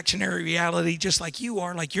a reactionary reality just like you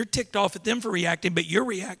are. Like you're ticked off at them for reacting, but you're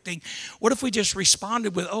reacting. What if we just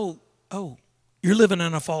responded with, oh, You're living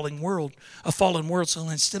in a fallen world. So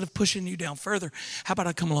instead of pushing you down further, how about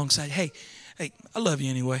I come alongside? Hey, I love you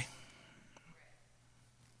anyway.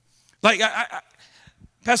 Like,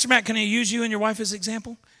 Pastor Matt, can I use you and your wife as an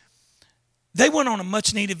example? They went on a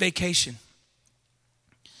much-needed vacation.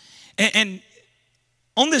 And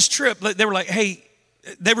on this trip, they were like, hey,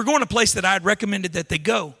 they were going to a place that I had recommended that they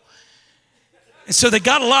go. And so they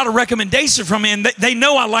got a lot of recommendations from me, and they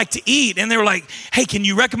know I like to eat. And they were like, hey, can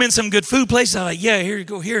you recommend some good food places? I'm like, yeah, here you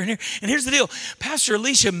go, here and here. And here's the deal. Pastor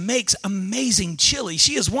Alicia makes amazing chili.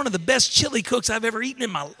 She is one of the best chili cooks I've ever eaten in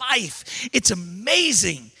my life. It's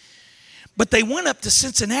amazing. But they went up to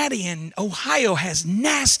Cincinnati, and Ohio has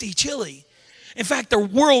nasty chili. In fact, they're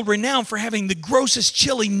world renowned for having the grossest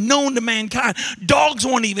chili known to mankind. Dogs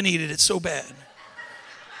won't even eat it. It's so bad.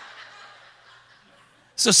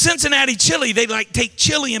 So Cincinnati chili, they like take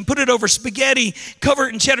chili and put it over spaghetti, cover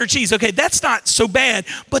it in cheddar cheese. Okay, that's not so bad,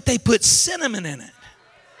 but they put cinnamon in it.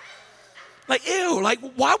 Like, ew, like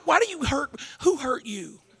why do you who hurt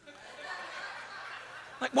you?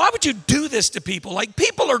 Like, why would you do this to people? Like,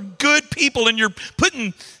 people are good people and you're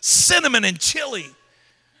putting cinnamon in chili.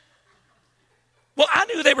 Well, I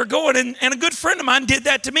knew they were going, and a good friend of mine did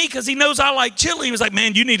that to me because he knows I like chili. He was like,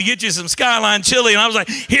 man, you need to get you some Skyline chili. And I was like,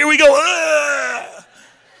 here we go. Ugh.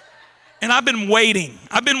 And I've been waiting.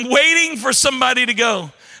 I've been waiting for somebody to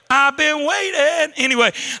go. I've been waiting.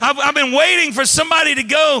 Anyway, I've been waiting for somebody to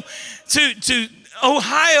go to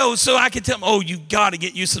Ohio so I could tell them, oh, you got to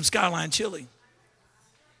get you some Skyline chili.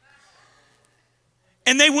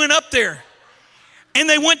 And they went up there. And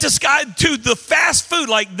they went to the fast food.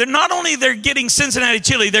 Like, they're not only they're getting Cincinnati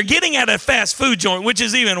chili, they're getting at a fast food joint, which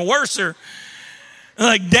is even worser.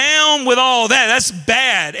 Like, down with all that. That's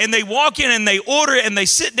bad. And they walk in and they order it and they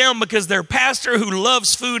sit down because their pastor, who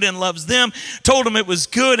loves food and loves them, told them it was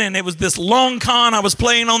good, and it was this long con I was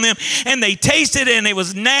playing on them. And they tasted it and it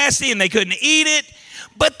was nasty and they couldn't eat it,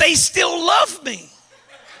 but they still love me.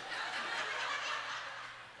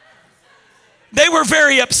 They were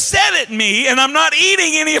very upset at me, and I'm not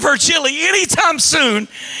eating any of her chili anytime soon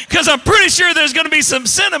because I'm pretty sure there's going to be some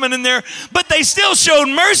cinnamon in there, but they still showed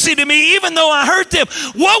mercy to me even though I hurt them.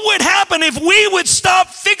 What would happen if we would stop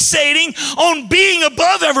fixating on being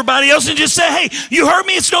above everybody else and just say, hey, you hurt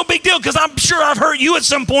me, it's no big deal because I'm sure I've hurt you at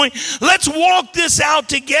some point. Let's walk this out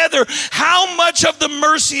together. How much of the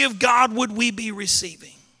mercy of God would we be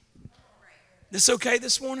receiving? This okay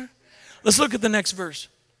this morning? Let's look at the next verse.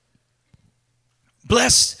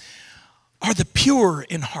 Blessed are the pure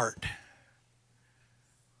in heart,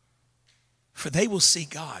 for they will see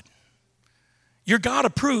God. You're God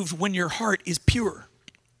approved when your heart is pure.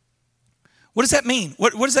 What does that mean?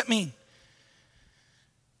 What does that mean?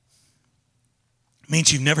 It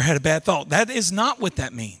means you've never had a bad thought. That is not what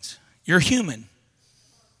that means. You're human.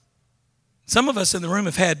 Some of us in the room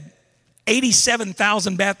have had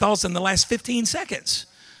 87,000 bad thoughts in the last 15 seconds.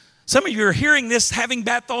 Some of you are hearing this having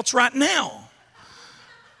bad thoughts right now.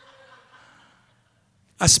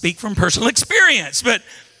 I speak from personal experience, but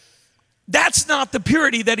that's not the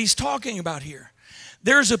purity that he's talking about here.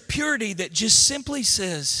 There's a purity that just simply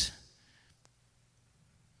says,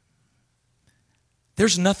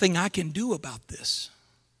 there's nothing I can do about this.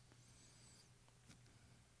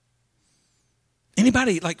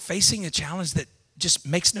 Anybody like facing a challenge that just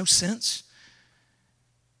makes no sense?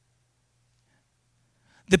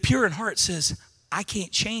 The pure in heart says, I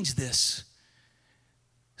can't change this.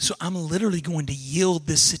 So I'm literally going to yield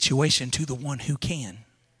this situation to the one who can.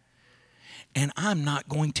 And I'm not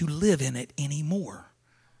going to live in it anymore.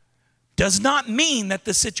 Does not mean that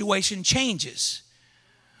the situation changes.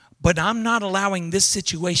 But I'm not allowing this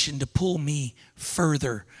situation to pull me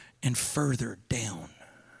further and further down.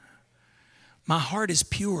 My heart is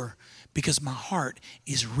pure because my heart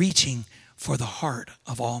is reaching for the heart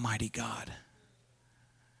of Almighty God.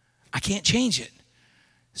 I can't change it.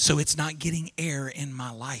 So it's not getting air in my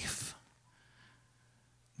life.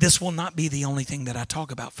 This will not be the only thing that I talk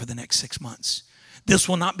about for the next 6 months. This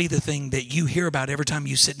will not be the thing that you hear about every time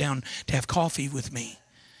you sit down to have coffee with me.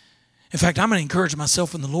 In fact, I'm going to encourage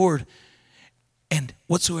myself in the Lord. And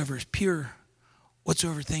whatsoever is pure,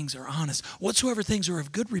 whatsoever things are honest, whatsoever things are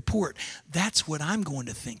of good report, that's what I'm going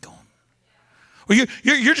to think on. Or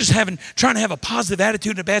you're just trying to have a positive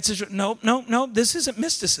attitude in a bad situation. No. This isn't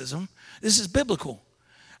mysticism. This is biblical.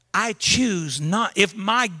 I choose not, if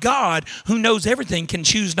my God who knows everything can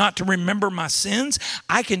choose not to remember my sins,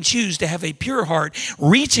 I can choose to have a pure heart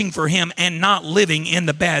reaching for him and not living in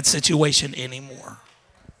the bad situation anymore.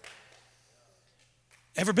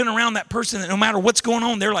 Ever been around that person that no matter what's going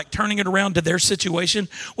on, they're like turning it around to their situation?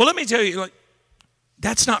 Well, let me tell you, like,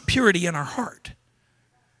 that's not purity in our heart.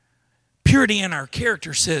 purity in our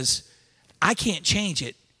character says, I can't change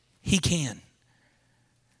it. He can.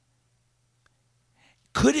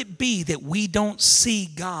 Could it be that we don't see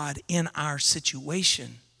God in our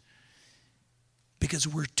situation because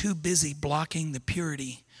we're too busy blocking the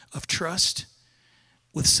purity of trust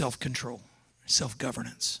with self-control,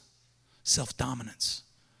 self-governance, self-dominance,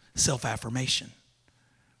 self-affirmation?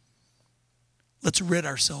 Let's rid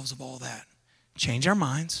ourselves of all that. Change our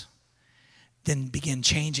minds, then begin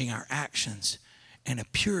changing our actions, and a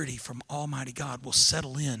purity from Almighty God will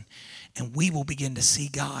settle in, and we will begin to see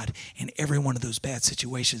God in every one of those bad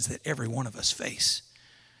situations that every one of us face.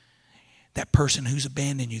 That person who's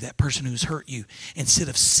abandoned you, that person who's hurt you, instead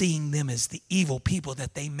of seeing them as the evil people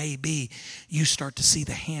that they may be, you start to see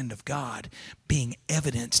the hand of God being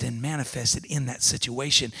evidenced and manifested in that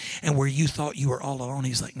situation. And where you thought you were all alone,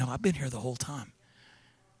 he's like, no, I've been here the whole time.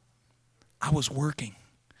 I was working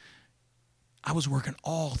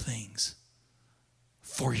all things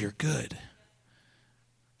for your good,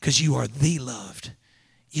 because you are the loved.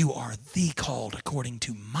 You are the called according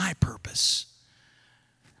to my purpose.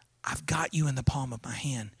 I've got you in the palm of my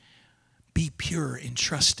hand. Be pure in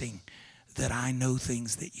trusting that I know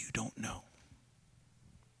things that you don't know.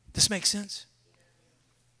 This makes sense?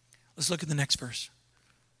 Let's look at the next verse.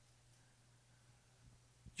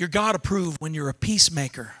 You're God approved when you're a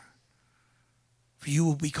peacemaker, for you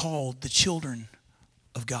will be called the children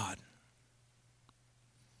of God.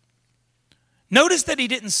 Notice that he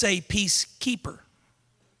didn't say peacekeeper.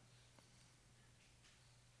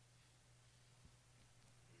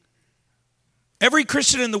 Every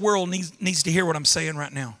Christian in the world needs to hear what I'm saying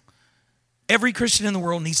right now. Every Christian in the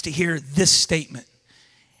world needs to hear this statement.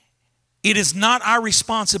 It is not our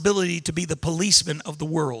responsibility to be the policeman of the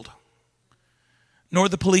world, nor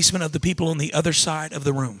the policeman of the people on the other side of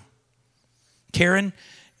the room. Karen,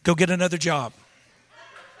 go get another job.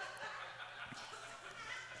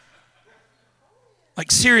 Like,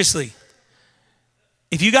 seriously,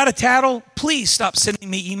 if you got a tattle, please stop sending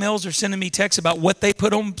me emails or sending me texts about what they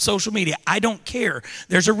put on social media. I don't care.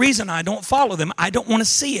 There's a reason I don't follow them. I don't want to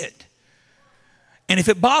see it. And if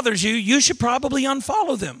it bothers you, you should probably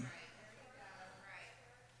unfollow them.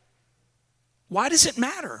 Why does it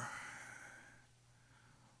matter?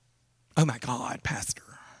 Oh my God, Pastor.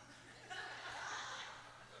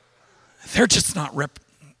 They're just not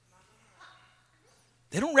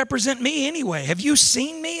they don't represent me anyway. Have you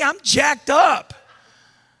seen me? I'm jacked up.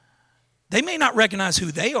 They may not recognize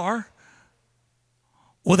who they are.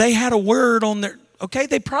 Well, they had a word on their, okay,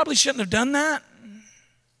 they probably shouldn't have done that.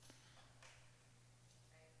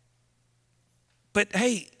 But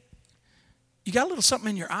hey, you got a little something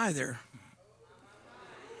in your eye there.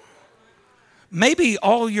 Maybe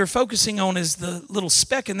all you're focusing on is the little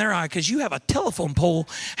speck in their eye because you have a telephone pole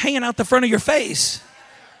hanging out the front of your face.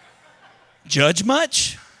 Judge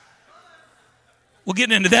much? We'll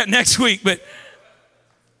get into that next week, but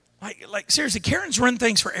like seriously, Karens run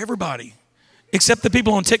things for everybody, except the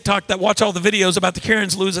people on TikTok that watch all the videos about the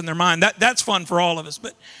Karens losing their mind. That's fun for all of us,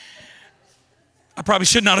 but I probably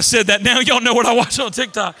should not have said that. Now y'all know what I watch on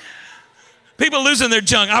TikTok. People losing their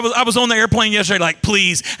junk. I was on the airplane yesterday, like,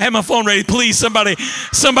 please, I had my phone ready. Please, somebody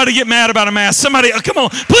get mad about a mask. Somebody, come on,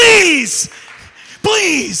 please.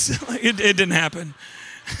 It didn't happen.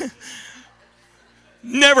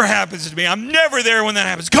 Never happens to me. I'm never there when that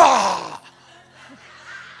happens. God.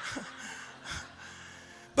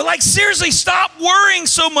 But like, seriously, stop worrying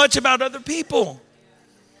so much about other people.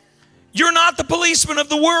 You're not the policeman of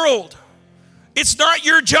the world. It's not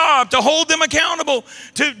your job to hold them accountable.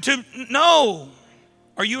 No.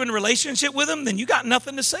 Are you in a relationship with them? Then you got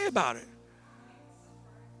nothing to say about it.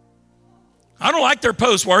 I don't like their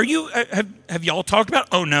posts. Well, have y'all talked about it?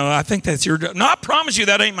 Oh no, I think that's your job. No, I promise you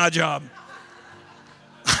that ain't my job.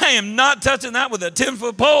 I am not touching that with a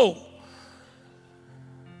 10-foot pole.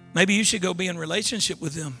 Maybe you should go be in relationship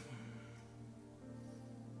with them.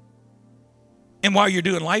 And while you're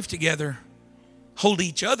doing life together, hold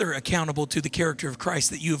each other accountable to the character of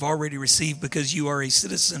Christ that you have already received because you are a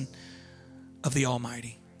citizen of the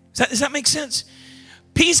Almighty. Does that make sense?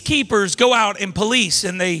 Peacekeepers go out and police,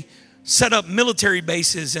 and they set up military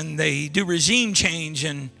bases, and they do regime change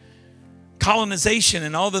and colonization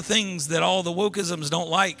and all the things that all the wokeisms don't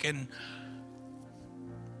like, and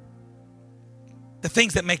the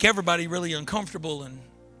things that make everybody really uncomfortable. And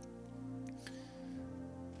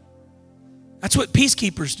that's what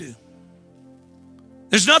peacekeepers do.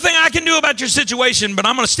 There's nothing I can do about your situation, but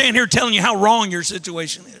I'm going to stand here telling you how wrong your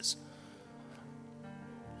situation is.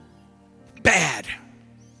 Bad.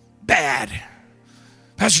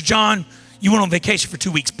 Pastor John, you went on vacation for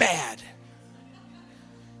 2 weeks. Bad.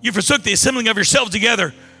 You forsook the assembling of yourselves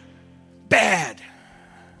together. bad.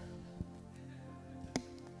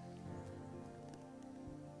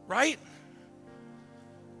 Right?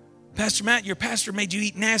 Pastor Matt, your pastor made you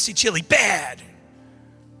eat nasty chili. Bad.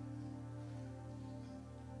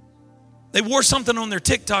 They wore something on their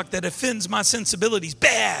TikTok that offends my sensibilities.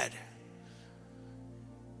 Bad.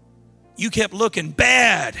 You kept looking.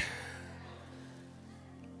 Bad.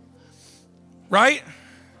 Right?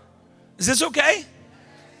 Is this okay?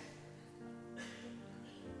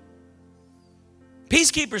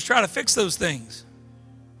 Peacekeepers try to fix those things.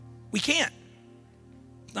 We can't.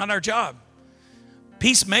 It's not our job.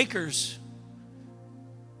 Peacemakers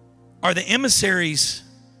are the emissaries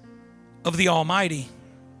of the Almighty.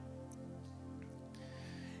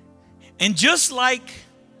 And just like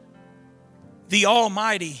the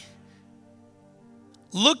Almighty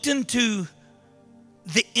looked into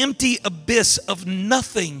the empty abyss of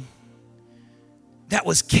nothing that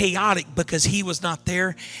was chaotic because he was not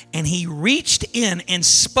there, and he reached in and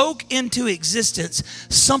spoke into existence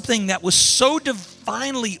something that was so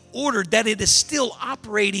divinely ordered that it is still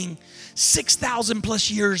operating 6,000 plus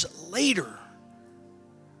years later.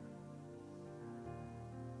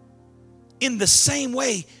 In the same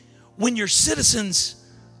way, when you're citizens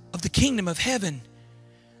of the kingdom of heaven,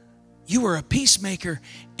 you are a peacemaker,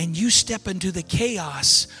 and you step into the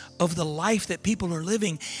chaos of the life that people are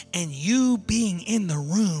living, and you being in the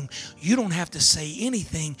room, you don't have to say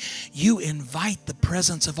anything. You invite the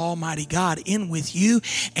presence of Almighty God in with you,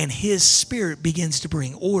 and His Spirit begins to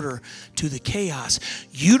bring order to the chaos.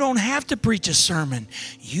 You don't have to preach a sermon.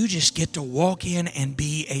 You just get to walk in and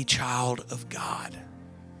be a child of God.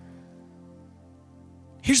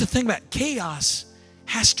 Here's the thing about chaos.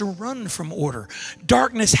 Has to run from order.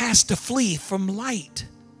 Darkness has to flee from light.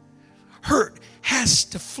 Hurt has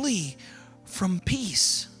to flee from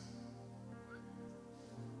peace.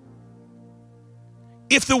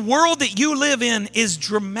 If the world that you live in is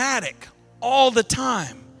dramatic all the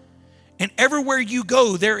time, and everywhere you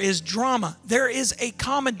go there is drama, there is a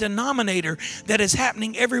common denominator that is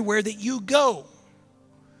happening everywhere that you go.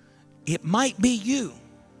 It might be you.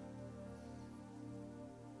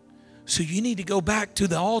 So you need to go back to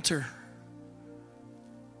the altar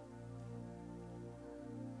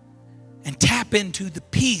and tap into the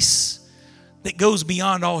peace that goes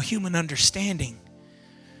beyond all human understanding,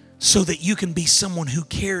 so that you can be someone who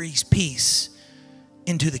carries peace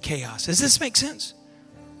into the chaos. Does this make sense?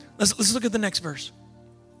 Let's look at the next verse.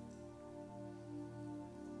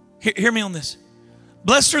 Hear me on this.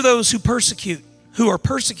 Blessed are those who are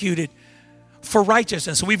persecuted for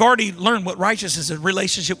righteousness. So we've already learned what righteousness is, a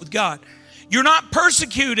relationship with God. You're not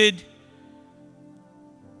persecuted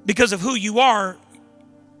because of who you are.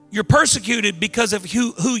 You're persecuted because of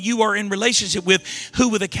who you are in relationship with, who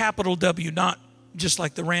with a capital W, not just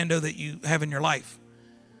like the rando that you have in your life.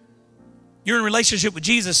 You're in relationship with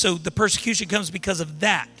Jesus, so the persecution comes because of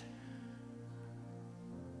that.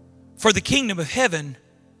 For the kingdom of heaven,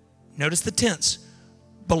 notice the tense,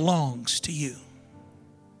 belongs to you.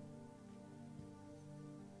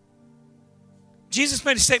 Jesus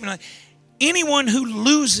made a statement like, anyone who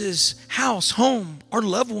loses house, home, or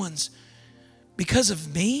loved ones because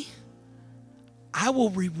of me, I will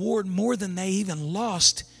reward more than they even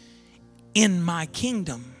lost in my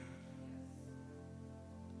kingdom.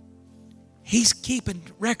 He's keeping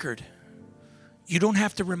record. You don't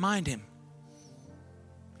have to remind him.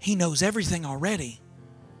 He knows everything already.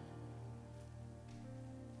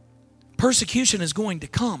 Persecution is going to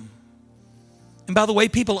come. And by the way,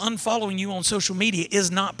 people unfollowing you on social media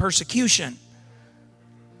is not persecution.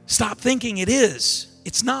 Stop thinking it is.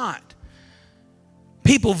 It's not.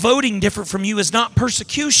 People voting different from you is not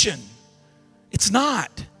persecution. It's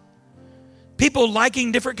not. People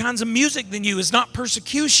liking different kinds of music than you is not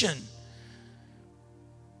persecution.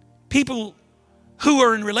 People who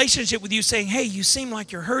are in relationship with you saying, hey, you seem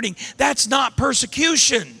like you're hurting, that's not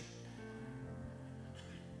persecution.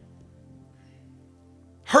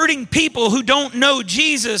 Hurting people who don't know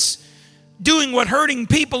Jesus, doing what hurting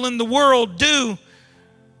people in the world do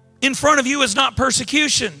in front of you is not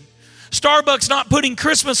persecution. Starbucks not putting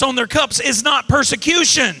Christmas on their cups is not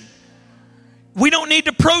persecution. We don't need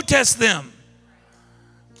to protest them.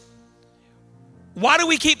 Why do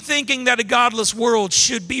we keep thinking that a godless world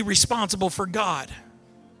should be responsible for God?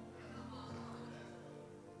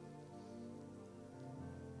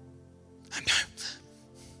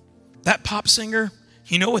 That pop singer,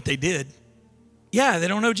 you know what they did? Yeah, they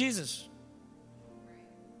don't know Jesus.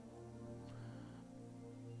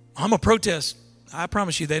 I'm a protest. I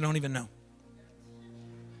promise you they don't even know.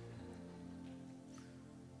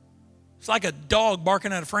 It's like a dog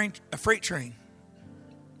barking at a freight train.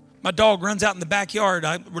 My dog runs out in the backyard.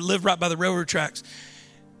 I live right by the railroad tracks.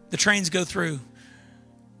 The trains go through,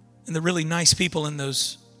 and the really nice people in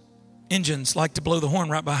those engines like to blow the horn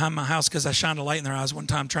right behind my house because I shined a light in their eyes one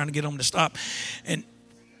time trying to get them to stop. And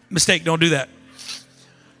mistake, don't do that.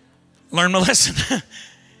 Learn my lesson.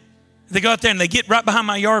 They go out there and they get right behind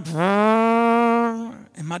my yard,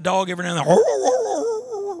 and my dog every now and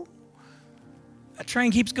then, that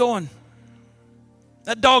train keeps going.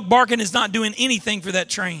 That dog barking is not doing anything for that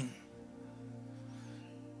train.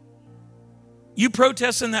 You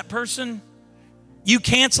protesting that person, you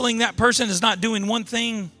canceling that person is not doing one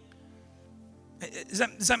thing.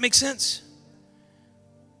 Does that make sense?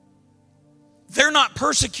 They're not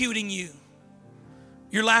persecuting you.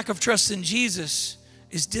 Your lack of trust in Jesus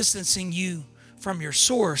is distancing you from your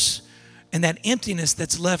source, and that emptiness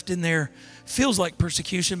that's left in there feels like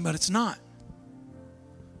persecution, but it's not.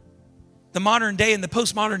 The modern day and the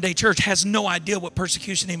postmodern day church has no idea what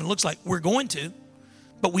persecution even looks like. We're going to,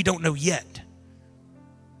 but we don't know yet.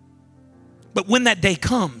 But when that day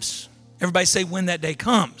comes, everybody say when that day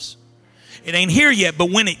comes. It ain't here yet, but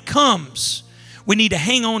when it comes, we need to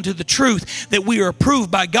hang on to the truth that we are approved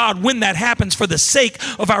by God when that happens for the sake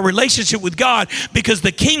of our relationship with God, because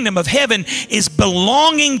the kingdom of heaven is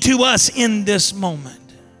belonging to us in this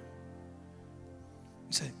moment.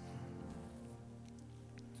 Say,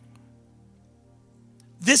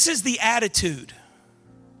 this is the attitude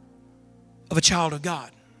of a child of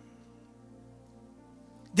God.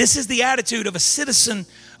 This is the attitude of a citizen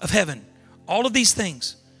of heaven. All of these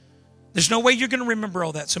things. There's no way you're going to remember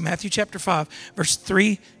all that. So Matthew chapter 5, verse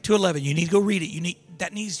 3 to 11. You need to go read it.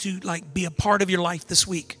 That needs to be a part of your life this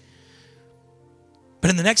week. But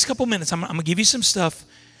in the next couple minutes, I'm going to give you some stuff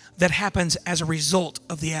that happens as a result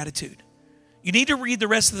of the attitude. You need to read the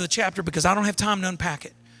rest of the chapter because I don't have time to unpack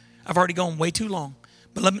it. I've already gone way too long.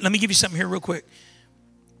 But let me give you something here real quick.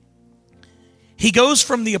 He goes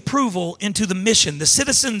from the approval into the mission. The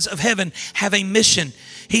citizens of heaven have a mission.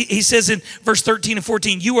 He says in verse 13 and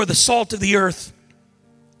 14, you are the salt of the earth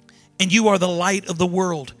and you are the light of the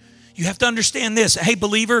world. You have to understand this. Hey,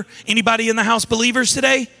 believer, anybody in the house believers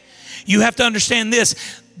today? You have to understand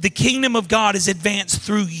this. The kingdom of God is advanced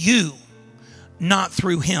through you, not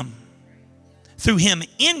through him. Through him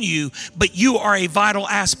in you, but you are a vital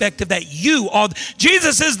aspect of that. You are.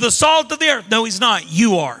 Jesus is the salt of the earth. No, he's not.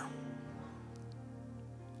 You are.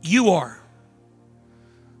 You are.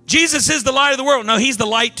 Jesus is the light of the world. No, he's the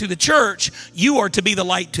light to the church. You are to be the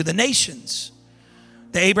light to the nations.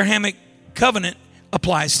 The Abrahamic covenant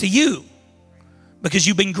applies to you because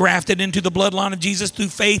you've been grafted into the bloodline of Jesus through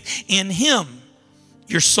faith in him.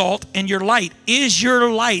 Your salt and your light. Is your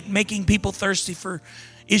light making people thirsty for,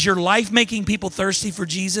 is your life making people thirsty for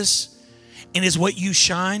Jesus? And is what you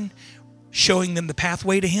shine showing them the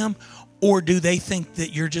pathway to him? Or do they think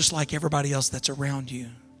that you're just like everybody else that's around you?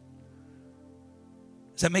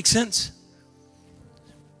 Does that make sense?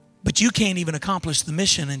 But you can't even accomplish the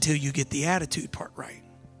mission until you get the attitude part right.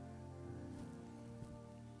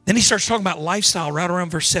 Then he starts talking about lifestyle right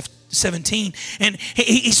around verse 17. And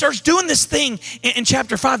he starts doing this thing in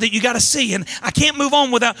chapter 5 that you got to see. And I can't move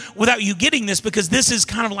on without you getting this because this is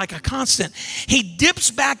kind of like a constant. He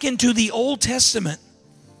dips back into the Old Testament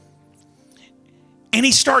and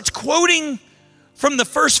he starts quoting from the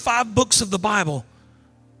first 5 books of the Bible,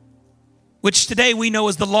 which today we know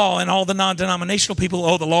is the law, and all the non-denominational people,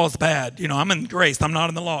 oh, the law is bad. You know, I'm in grace. I'm not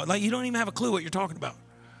in the law. Like, you don't even have a clue what you're talking about.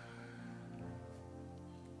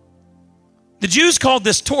 The Jews called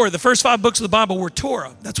this Torah. The first 5 books of the Bible were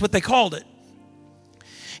Torah. That's what they called it.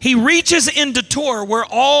 He reaches into Torah where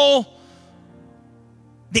all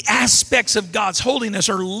the aspects of God's holiness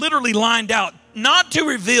are literally lined out, not to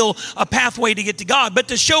reveal a pathway to get to God, but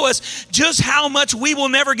to show us just how much we will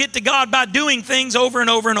never get to God by doing things over and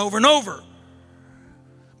over and over and over.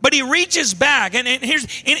 But he reaches back, and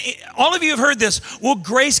all of you have heard this. Well,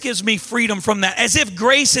 grace gives me freedom from that, as if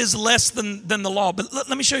grace is less than the law. But let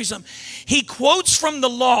me show you something. He quotes from the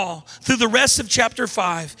law through the rest of chapter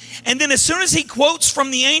 5. And then as soon as he quotes from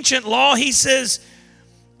the ancient law, he says,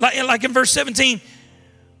 like in verse 17,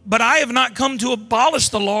 but I have not come to abolish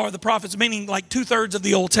the law or the prophets, meaning like 2/3 of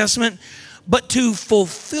the Old Testament, but to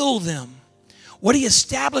fulfill them. What he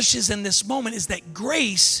establishes in this moment is that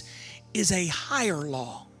grace is a higher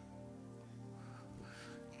law.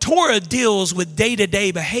 Torah deals with day-to-day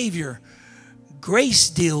behavior. Grace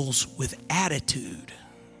deals with attitude.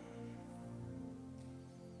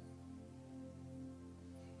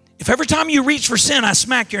 If every time you reach for sin, I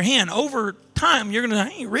smack your hand, over time, I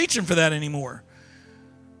ain't reaching for that anymore.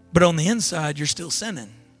 But on the inside, you're still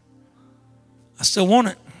sinning. I still want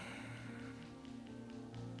it.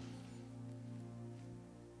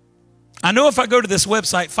 I know if I go to this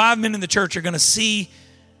website, 5 men in the church are going to see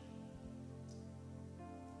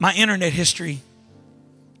my internet history.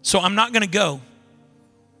 So I'm not going to go.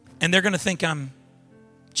 And they're going to think I'm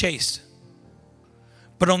chaste.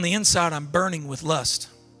 But on the inside, I'm burning with lust.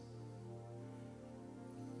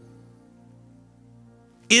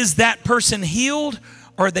 Is that person healed,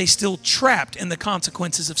 or are they still trapped in the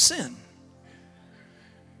consequences of sin?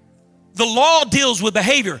 The law deals with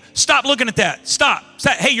behavior. Stop looking at that. Stop.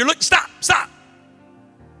 Hey, you're looking. Stop.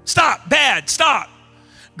 Stop. Bad. Stop.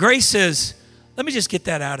 Grace says, let me just get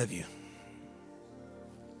that out of you.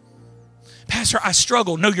 Pastor, I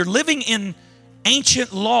struggle. No, you're living in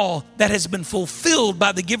ancient law that has been fulfilled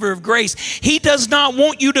by the giver of grace. He does not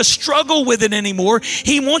want you to struggle with it anymore.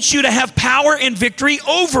 He wants you to have power and victory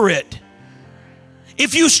over it.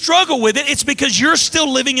 If you struggle with it, it's because you're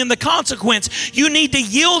still living in the consequence. You need to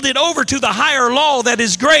yield it over to the higher law that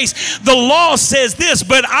is grace. The law says this,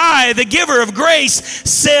 but I, the giver of grace,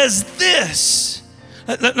 says this.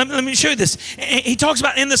 Let me show you this. He talks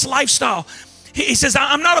about in this lifestyle. He says,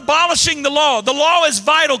 I'm not abolishing the law. The law is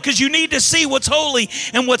vital because you need to see what's holy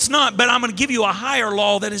and what's not. But I'm going to give you a higher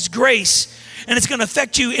law that is grace. And it's going to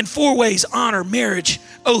affect you in 4 ways: honor, marriage,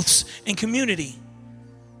 oaths, and community.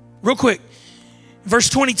 Real quick. Verse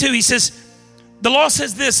 22, he says, the law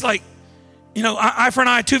says this, like, eye for an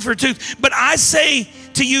eye, tooth for a tooth. But I say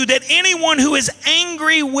to you that anyone who is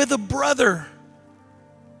angry with a brother.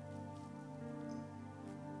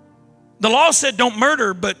 The law said don't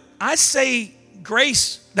murder, but I say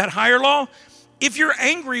grace, that higher law, if you're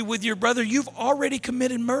angry with your brother, you've already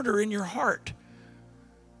committed murder in your heart.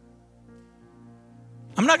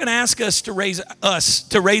 I'm not going to ask us to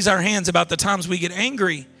raise our hands about the times we get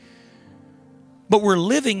angry. But we're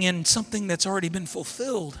living in something that's already been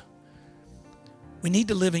fulfilled. We need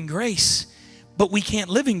to live in grace, but we can't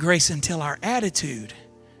live in grace until our attitude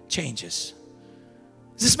changes.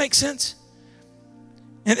 Does this make sense?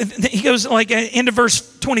 And he goes like into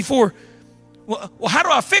verse 24. Well, how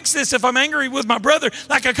do I fix this if I'm angry with my brother?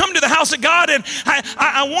 Like I come to the house of God and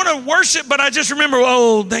I want to worship, but I just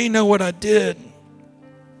remember, they know what I did.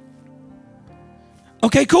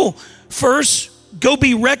 Okay, cool. First, go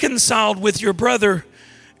be reconciled with your brother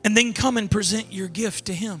and then come and present your gift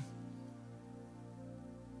to him.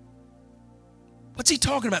 What's he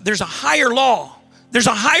talking about? There's a higher law. There's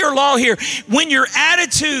a higher law here. When your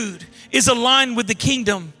attitude is aligned with the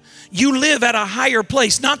kingdom, you live at a higher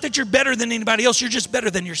place. Not that you're better than anybody else. You're just better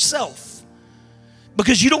than yourself.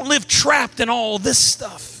 Because you don't live trapped in all this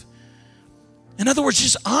stuff. In other words,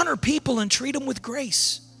 just honor people and treat them with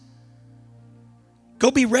grace. Go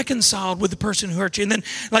be reconciled with the person who hurt you. And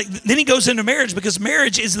then he goes into marriage, because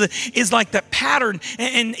marriage is like that pattern.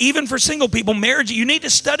 And even for single people, marriage, you need to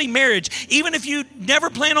study marriage. Even if you never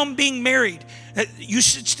plan on being married, you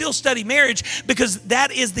should still study marriage, because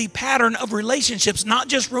that is the pattern of relationships, not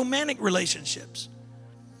just romantic relationships.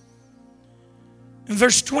 In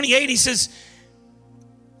verse 28, he says,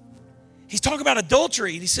 he's talking about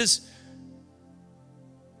adultery. He says,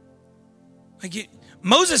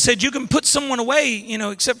 Moses said you can put someone away,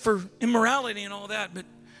 except for immorality and all that.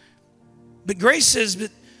 But grace says that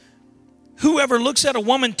whoever looks at a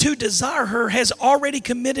woman to desire her has already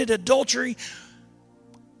committed adultery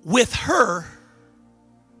with her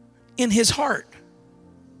in his heart.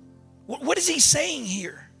 What is he saying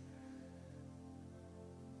here?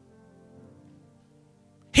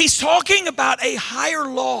 He's talking about a higher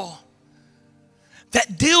law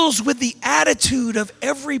that deals with the attitude of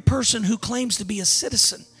every person who claims to be a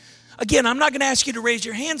citizen. Again, I'm not going to ask you to raise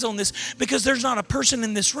your hands on this, because there's not a person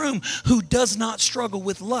in this room who does not struggle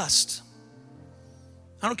with lust.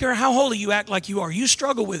 I don't care how holy you act like you are. You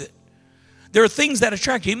struggle with it. There are things that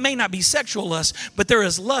attract you. It may not be sexual lust, but there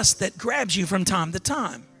is lust that grabs you from time to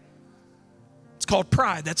time. It's called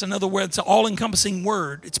pride. That's another word. It's an all-encompassing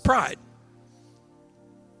word. It's pride.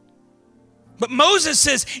 But Moses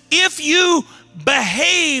says, if you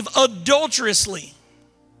behave adulterously,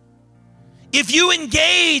 if you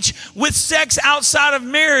engage with sex outside of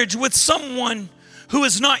marriage with someone who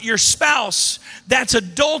is not your spouse, that's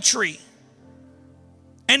adultery.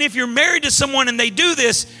 And if you're married to someone and they do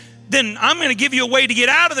this, then I'm going to give you a way to get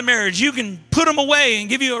out of the marriage. You can put them away and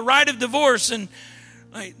give you a right of divorce. And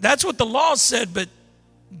that's what the law said. But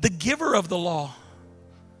the giver of the law,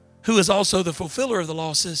 who is also the fulfiller of the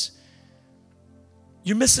law, says,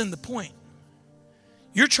 you're missing the point.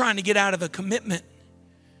 You're trying to get out of a commitment,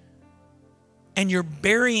 and you're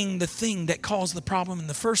burying the thing that caused the problem in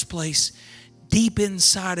the first place deep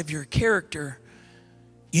inside of your character.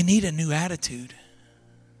 You need a new attitude.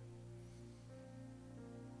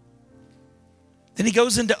 Then he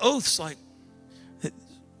goes into oaths, like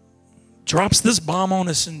drops this bomb on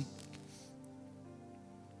us. And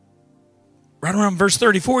right around verse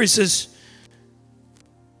 34, he says,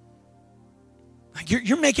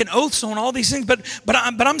 you're making oaths on all these things, but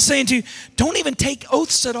I'm saying to you, don't even take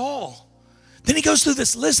oaths at all. Then he goes through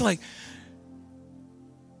this list like,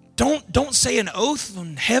 don't say an oath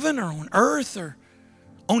on heaven or on earth or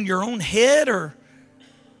on your own head or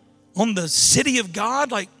on the city of God.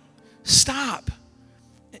 Like, stop.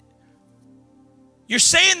 You're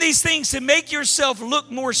saying these things to make yourself look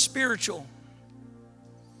more spiritual.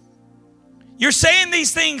 You're saying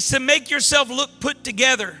these things to make yourself look put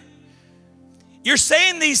together. You're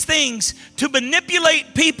saying these things to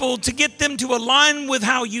manipulate people to get them to align with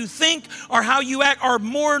how you think or how you act, or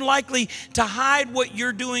more likely to hide what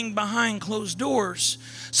you're doing behind closed doors.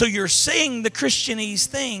 So you're saying the Christianese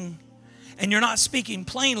thing and you're not speaking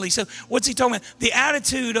plainly. So what's he talking about? The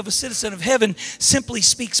attitude of a citizen of heaven simply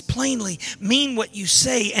speaks plainly. Mean what you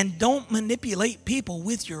say and don't manipulate people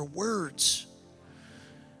with your words.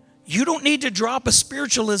 You don't need to drop a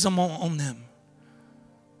spiritualism on them.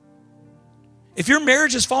 If your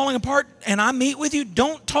marriage is falling apart and I meet with you,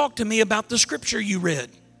 don't talk to me about the scripture you read,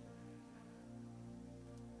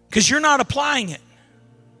 because you're not applying it.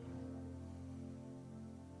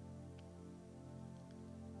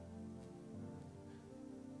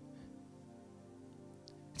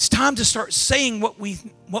 It's time to start saying what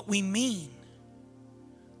we mean.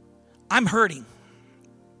 I'm hurting.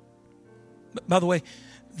 But by the way,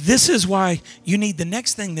 this is why you need the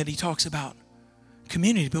next thing that he talks about,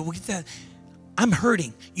 community. But we'll get that. I'm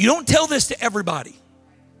hurting. You don't tell this to everybody.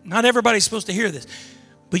 Not everybody's supposed to hear this.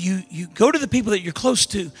 But you go to the people that you're close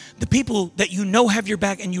to, the people that you know have your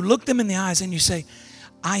back, and you look them in the eyes and you say,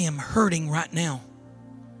 I am hurting right now.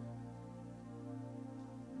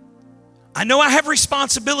 I know I have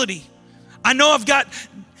responsibility. I know I've got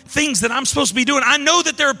things that I'm supposed to be doing. I know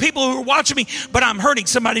that there are people who are watching me, but I'm hurting.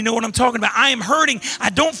 Somebody know what I'm talking about. I am hurting. I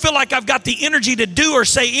don't feel like I've got the energy to do or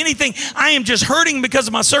say anything. I am just hurting because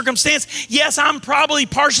of my circumstance. Yes, I'm probably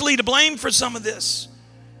partially to blame for some of this,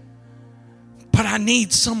 but I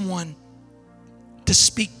need someone to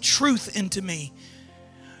speak truth into me.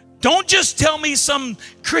 Don't just tell me some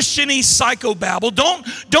Christianese psychobabble.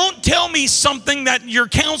 Don't tell me something that your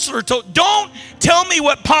counselor told. Don't tell me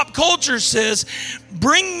what pop culture says.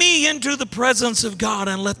 Bring me into the presence of God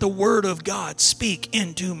and let the word of God speak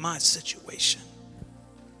into my situation.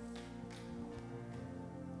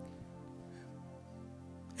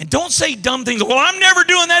 And don't say dumb things. Well, I'm never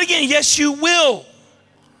doing that again. Yes, you will.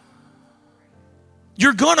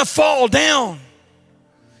 You're going to fall down.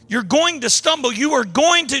 You're going to stumble. You are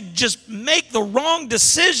going to just make the wrong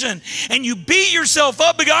decision and you beat yourself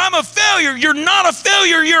up because I'm a failure. You're not a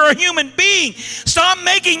failure. You're a human being. Stop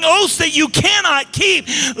making oaths that you cannot keep.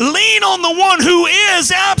 Lean on the one who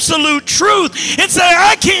is absolute truth and say,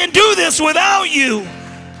 I can't do this without you.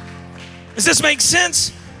 Does this make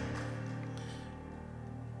sense?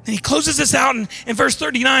 And he closes this out in verse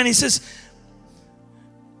 39. He says,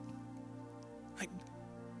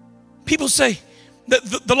 people say,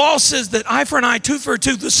 the law says that eye for an eye, tooth for a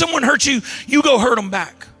tooth. If someone hurts you, you go hurt them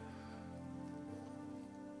back.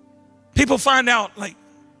 People find out like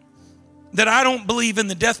that I don't believe in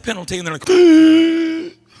the death penalty, and they're like,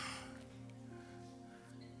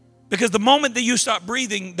 because the moment that you stop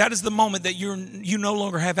breathing, that is the moment that you no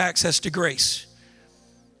longer have access to grace.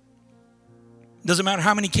 Doesn't matter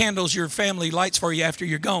how many candles your family lights for you after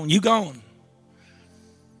you're gone. You gone.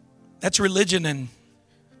 That's religion and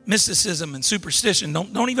mysticism and superstition.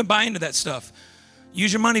 Don't even buy into that stuff.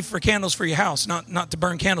 Use your money for candles for your house, not to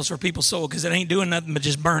burn candles for people's soul, because it ain't doing nothing but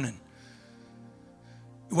just burning.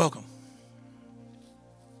 You're welcome.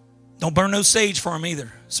 Don't burn no sage for them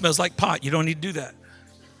either. It smells like pot. You don't need to do that.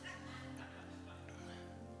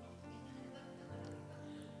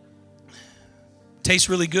 Tastes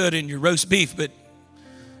really good in your roast beef, but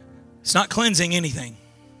it's not cleansing anything.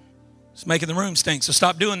 It's making the room stink, so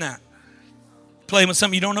stop doing that. Playing with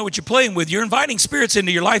something you don't know what you're playing with. You're inviting spirits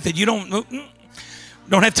into your life that you don't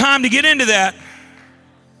have time to get into that.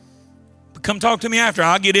 But come talk to me after.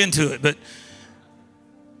 I'll get into it. But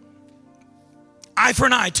eye for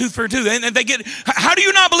an eye, tooth for a tooth. And they get, how do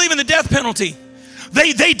you not believe in the death penalty?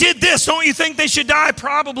 They did this. Don't you think they should die?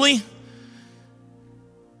 Probably.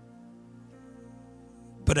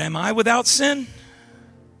 But am I without sin?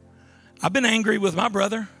 I've been angry with my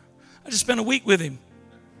brother. I just spent a week with him.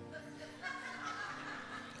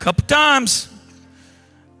 Couple times.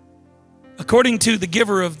 According to the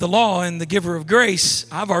giver of the law and the giver of grace,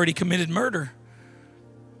 I've already committed murder.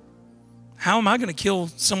 How am I going to kill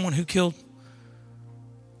someone who killed?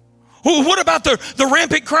 Well, what about the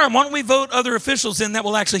rampant crime? Why don't we vote other officials in that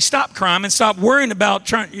will actually stop crime and stop worrying about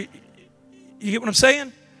trying? You get what I'm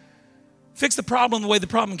saying? Fix the problem the way the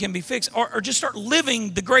problem can be fixed. Or just start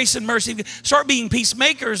living the grace and mercy. Start being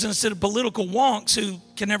peacemakers instead of political wonks who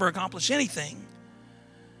can never accomplish anything.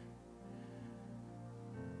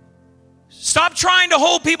 Stop trying to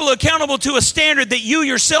hold people accountable to a standard that you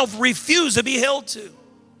yourself refuse to be held to.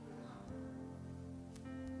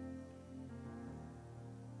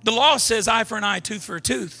 The law says eye for an eye, tooth for a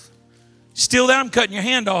tooth. Steal that, I'm cutting your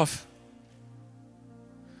hand off.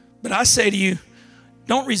 But I say to you,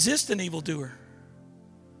 don't resist an evildoer.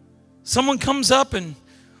 Someone comes up and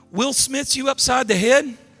Will Smiths you upside the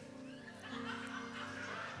head.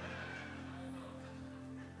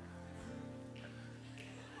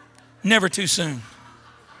 Never too soon.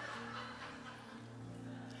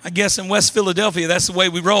 I guess in West Philadelphia, that's the way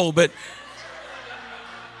we roll, but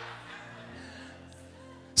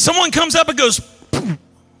someone comes up and goes, poof.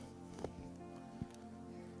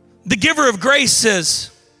 The giver of grace says,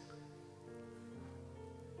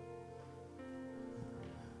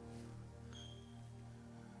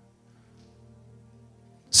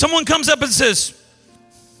 someone comes up and says,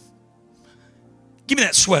 give me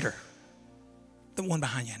that sweater. The one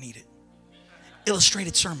behind you, I need it.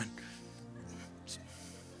 Illustrated sermon.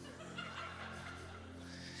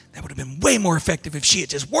 That would have been way more effective if she had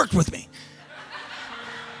just worked with me.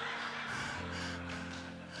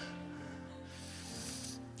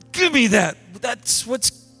 Give me that. That's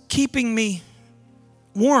what's keeping me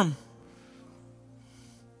warm.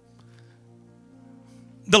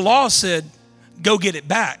 The law said, go get it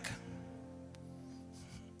back.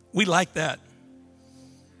 We like that.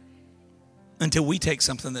 Until we take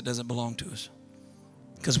something that doesn't belong to us.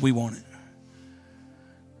 Because we want it.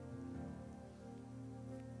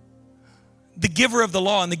 The giver of the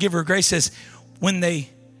law and the giver of grace says, when they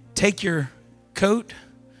take your coat,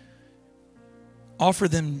 offer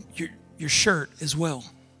them your shirt as well.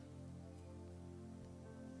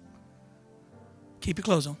 Keep your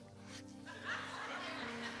clothes on.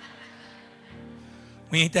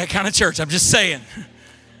 We ain't that kind of church. I'm just saying.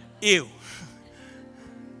 Ew.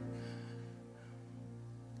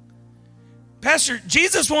 Pastor,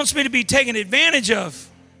 Jesus wants me to be taken advantage of.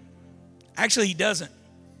 Actually, he doesn't.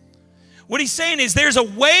 What he's saying is there's a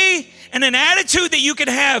way and an attitude that you can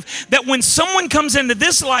have that when someone comes into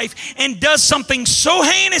this life and does something so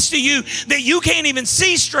heinous to you that you can't even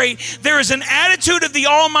see straight, there is an attitude of the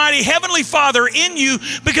Almighty Heavenly Father in you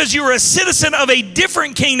because you're a citizen of a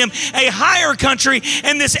different kingdom, a higher country,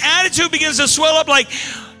 and this attitude begins to swell up like,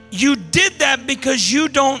 you did that because you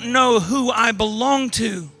don't know who I belong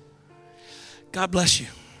to. God bless you.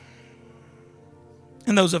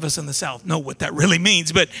 And those of us in the South know what that really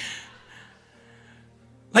means, but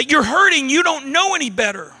like you're hurting, you don't know any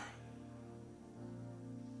better.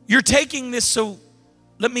 You're taking this, so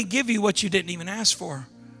let me give you what you didn't even ask for.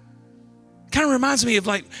 Kind of reminds me of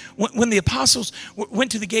like when the apostles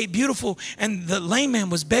went to the gate beautiful and the lame man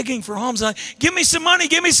was begging for alms. Like, give me some money,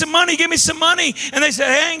 give me some money, give me some money. And they said,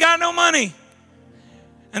 hey, I ain't got no money.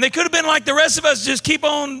 And they could have been like the rest of us, just keep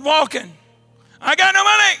on walking. I got no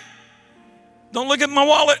money. Don't look at my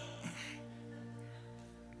wallet.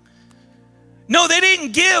 No, they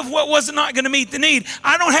didn't give what was not going to meet the need.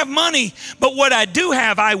 I don't have money, but what I do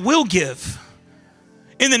have, I will give.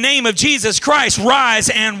 In the name of Jesus Christ, rise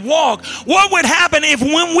and walk. What would happen if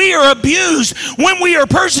when we are abused, when we are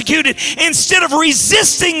persecuted, instead of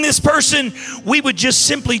resisting this person, we would just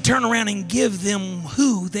simply turn around and give them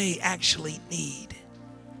who they actually need?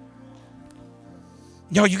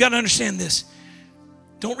 Y'all, you got to understand this.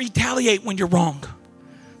 Don't retaliate when you're wrong.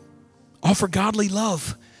 Offer godly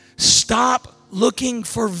love. Stop looking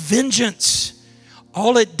for vengeance.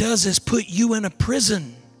 All it does is put you in a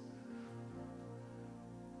prison.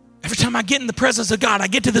 Every time I get in the presence of God, I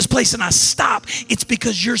get to this place and I stop. It's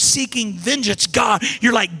because you're seeking vengeance. God,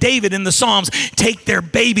 you're like David in the Psalms. Take their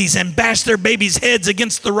babies and bash their babies' heads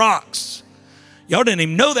against the rocks. Y'all didn't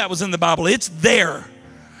even know that was in the Bible. It's there.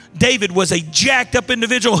 David was a jacked up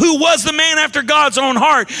individual who was the man after God's own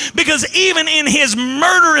heart, because even in his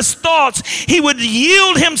murderous thoughts, he would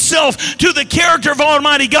yield himself to the character of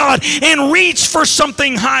Almighty God and reach for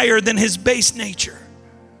something higher than his base nature.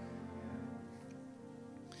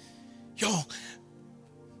 Y'all,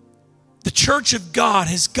 the church of God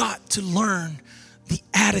has got to learn the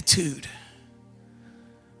attitude,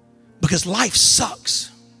 because life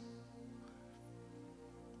sucks.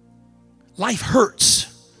 Life hurts.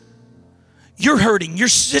 You're hurting. Your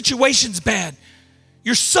situation's bad.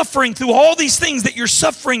 You're suffering through all these things that you're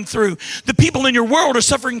suffering through. The people in your world are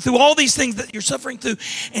suffering through all these things that you're suffering through.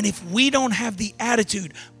 And if we don't have the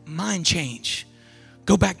attitude, mind change.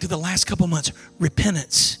 Go back to the last couple months.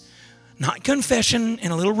 Repentance. Not confession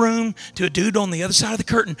in a little room to a dude on the other side of the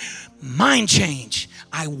curtain. Mind change.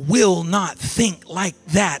 I will not think like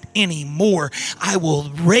that anymore. I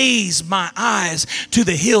will raise my eyes to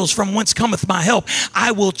the hills from whence cometh my help.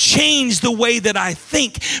 I will change the way that I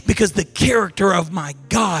think because the character of my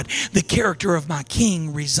God, the character of my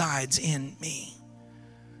King resides in me.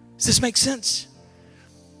 Does this make sense?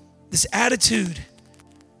 This attitude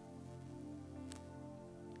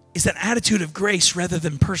is an attitude of grace rather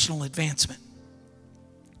than personal advancement.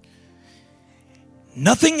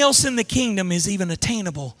 Nothing else in the kingdom is even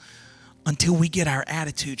attainable until we get our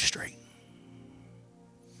attitude straight.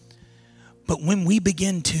 But when we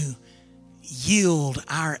begin to yield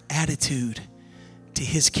our attitude to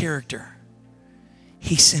His character,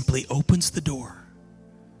 He simply opens the door,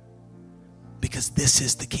 because this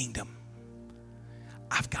is the kingdom.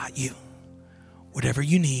 I've got you. Whatever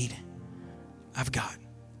you need, I've got.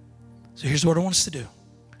 So here's what I want us to do.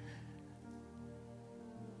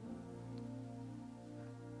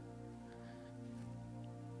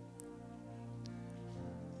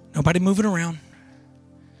 Nobody moving around.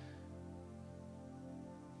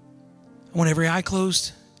 I want every eye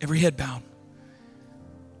closed, every head bowed.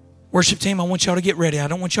 Worship team, I want y'all to get ready. I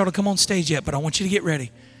don't want y'all to come on stage yet, but I want you to get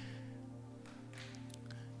ready.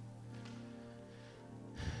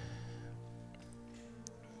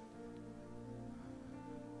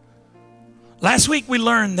 Last week we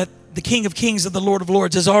learned that the King of Kings and the Lord of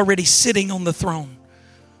Lords is already sitting on the throne.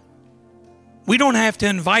 We don't have to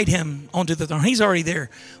invite Him onto the throne. He's already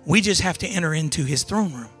there. We just have to enter into His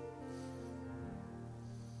throne room.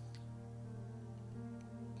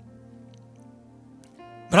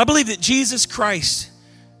 But I believe that Jesus Christ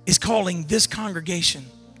is calling this congregation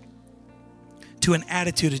to an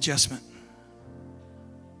attitude adjustment,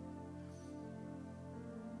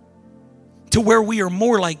 to where we are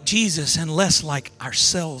more like Jesus and less like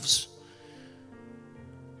ourselves.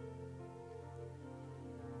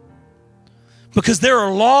 Because there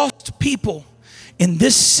are lost people in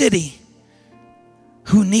this city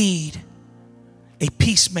who need a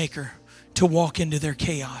peacemaker to walk into their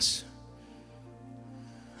chaos.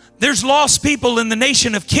 There's lost people in the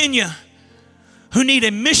nation of Kenya who need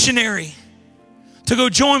a missionary to go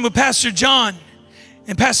join with Pastor John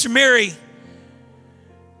and Pastor Mary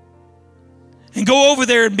and go over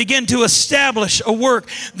there and begin to establish a work.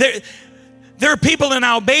 There are people in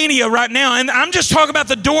Albania right now, and I'm just talking about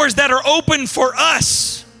the doors that are open for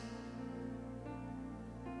us.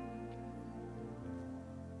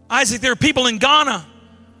 Isaac, there are people in Ghana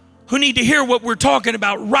who need to hear what we're talking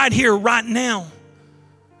about right here, right now.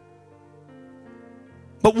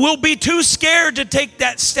 But we'll be too scared to take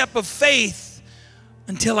that step of faith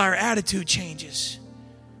until our attitude changes.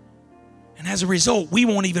 And as a result, we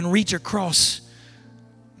won't even reach across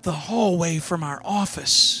the hallway from our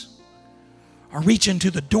office, or reach into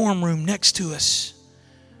the dorm room next to us,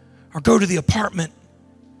 or go to the apartment.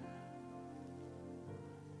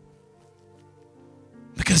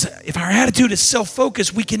 Because if our attitude is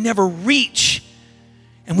self-focused, we can never reach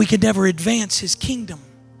and we can never advance His kingdom.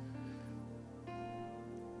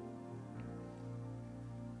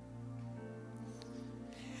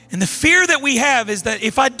 And the fear that we have is that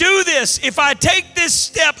if I do this, if I take this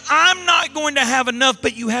step, I'm not going to have enough.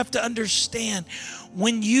 But you have to understand,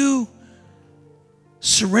 when you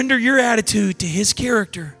surrender your attitude to His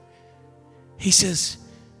character, He says,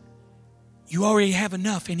 you already have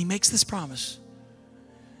enough. And He makes this promise: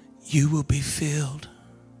 you will be filled.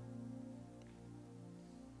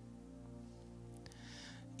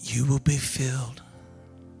 You will be filled.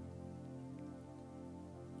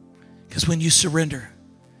 Because when you surrender,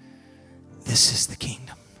 this is the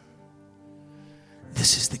kingdom.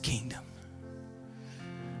 This is the kingdom.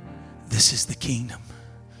 This is the kingdom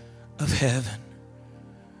of heaven.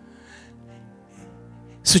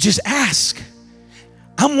 So just ask.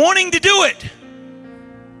 I'm wanting to do it.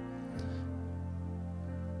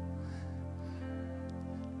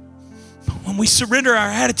 But when we surrender our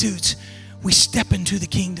attitudes, we step into the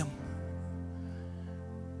kingdom.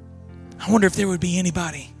 I wonder if there would be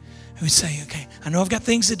anybody who would say, okay, I know I've got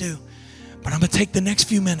things to do, but I'm going to take the next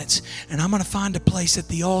few minutes and I'm going to find a place at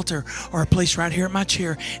the altar or a place right here at my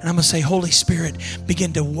chair, and I'm going to say, Holy Spirit,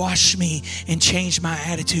 begin to wash me and change my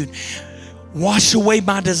attitude. Wash away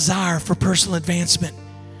my desire for personal advancement.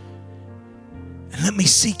 And let me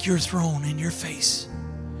seek your throne in your face.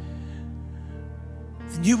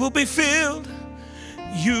 And you will be filled.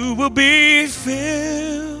 You will be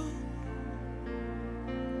filled.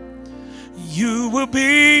 You will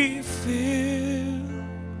be filled.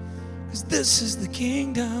 Because this is the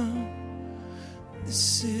kingdom.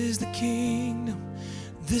 This is the kingdom.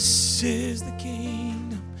 This is the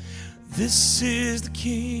kingdom. This is the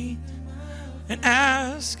kingdom. And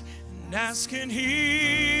ask and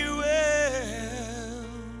he will.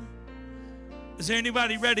 Is there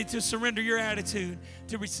anybody ready to surrender your attitude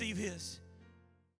to receive his?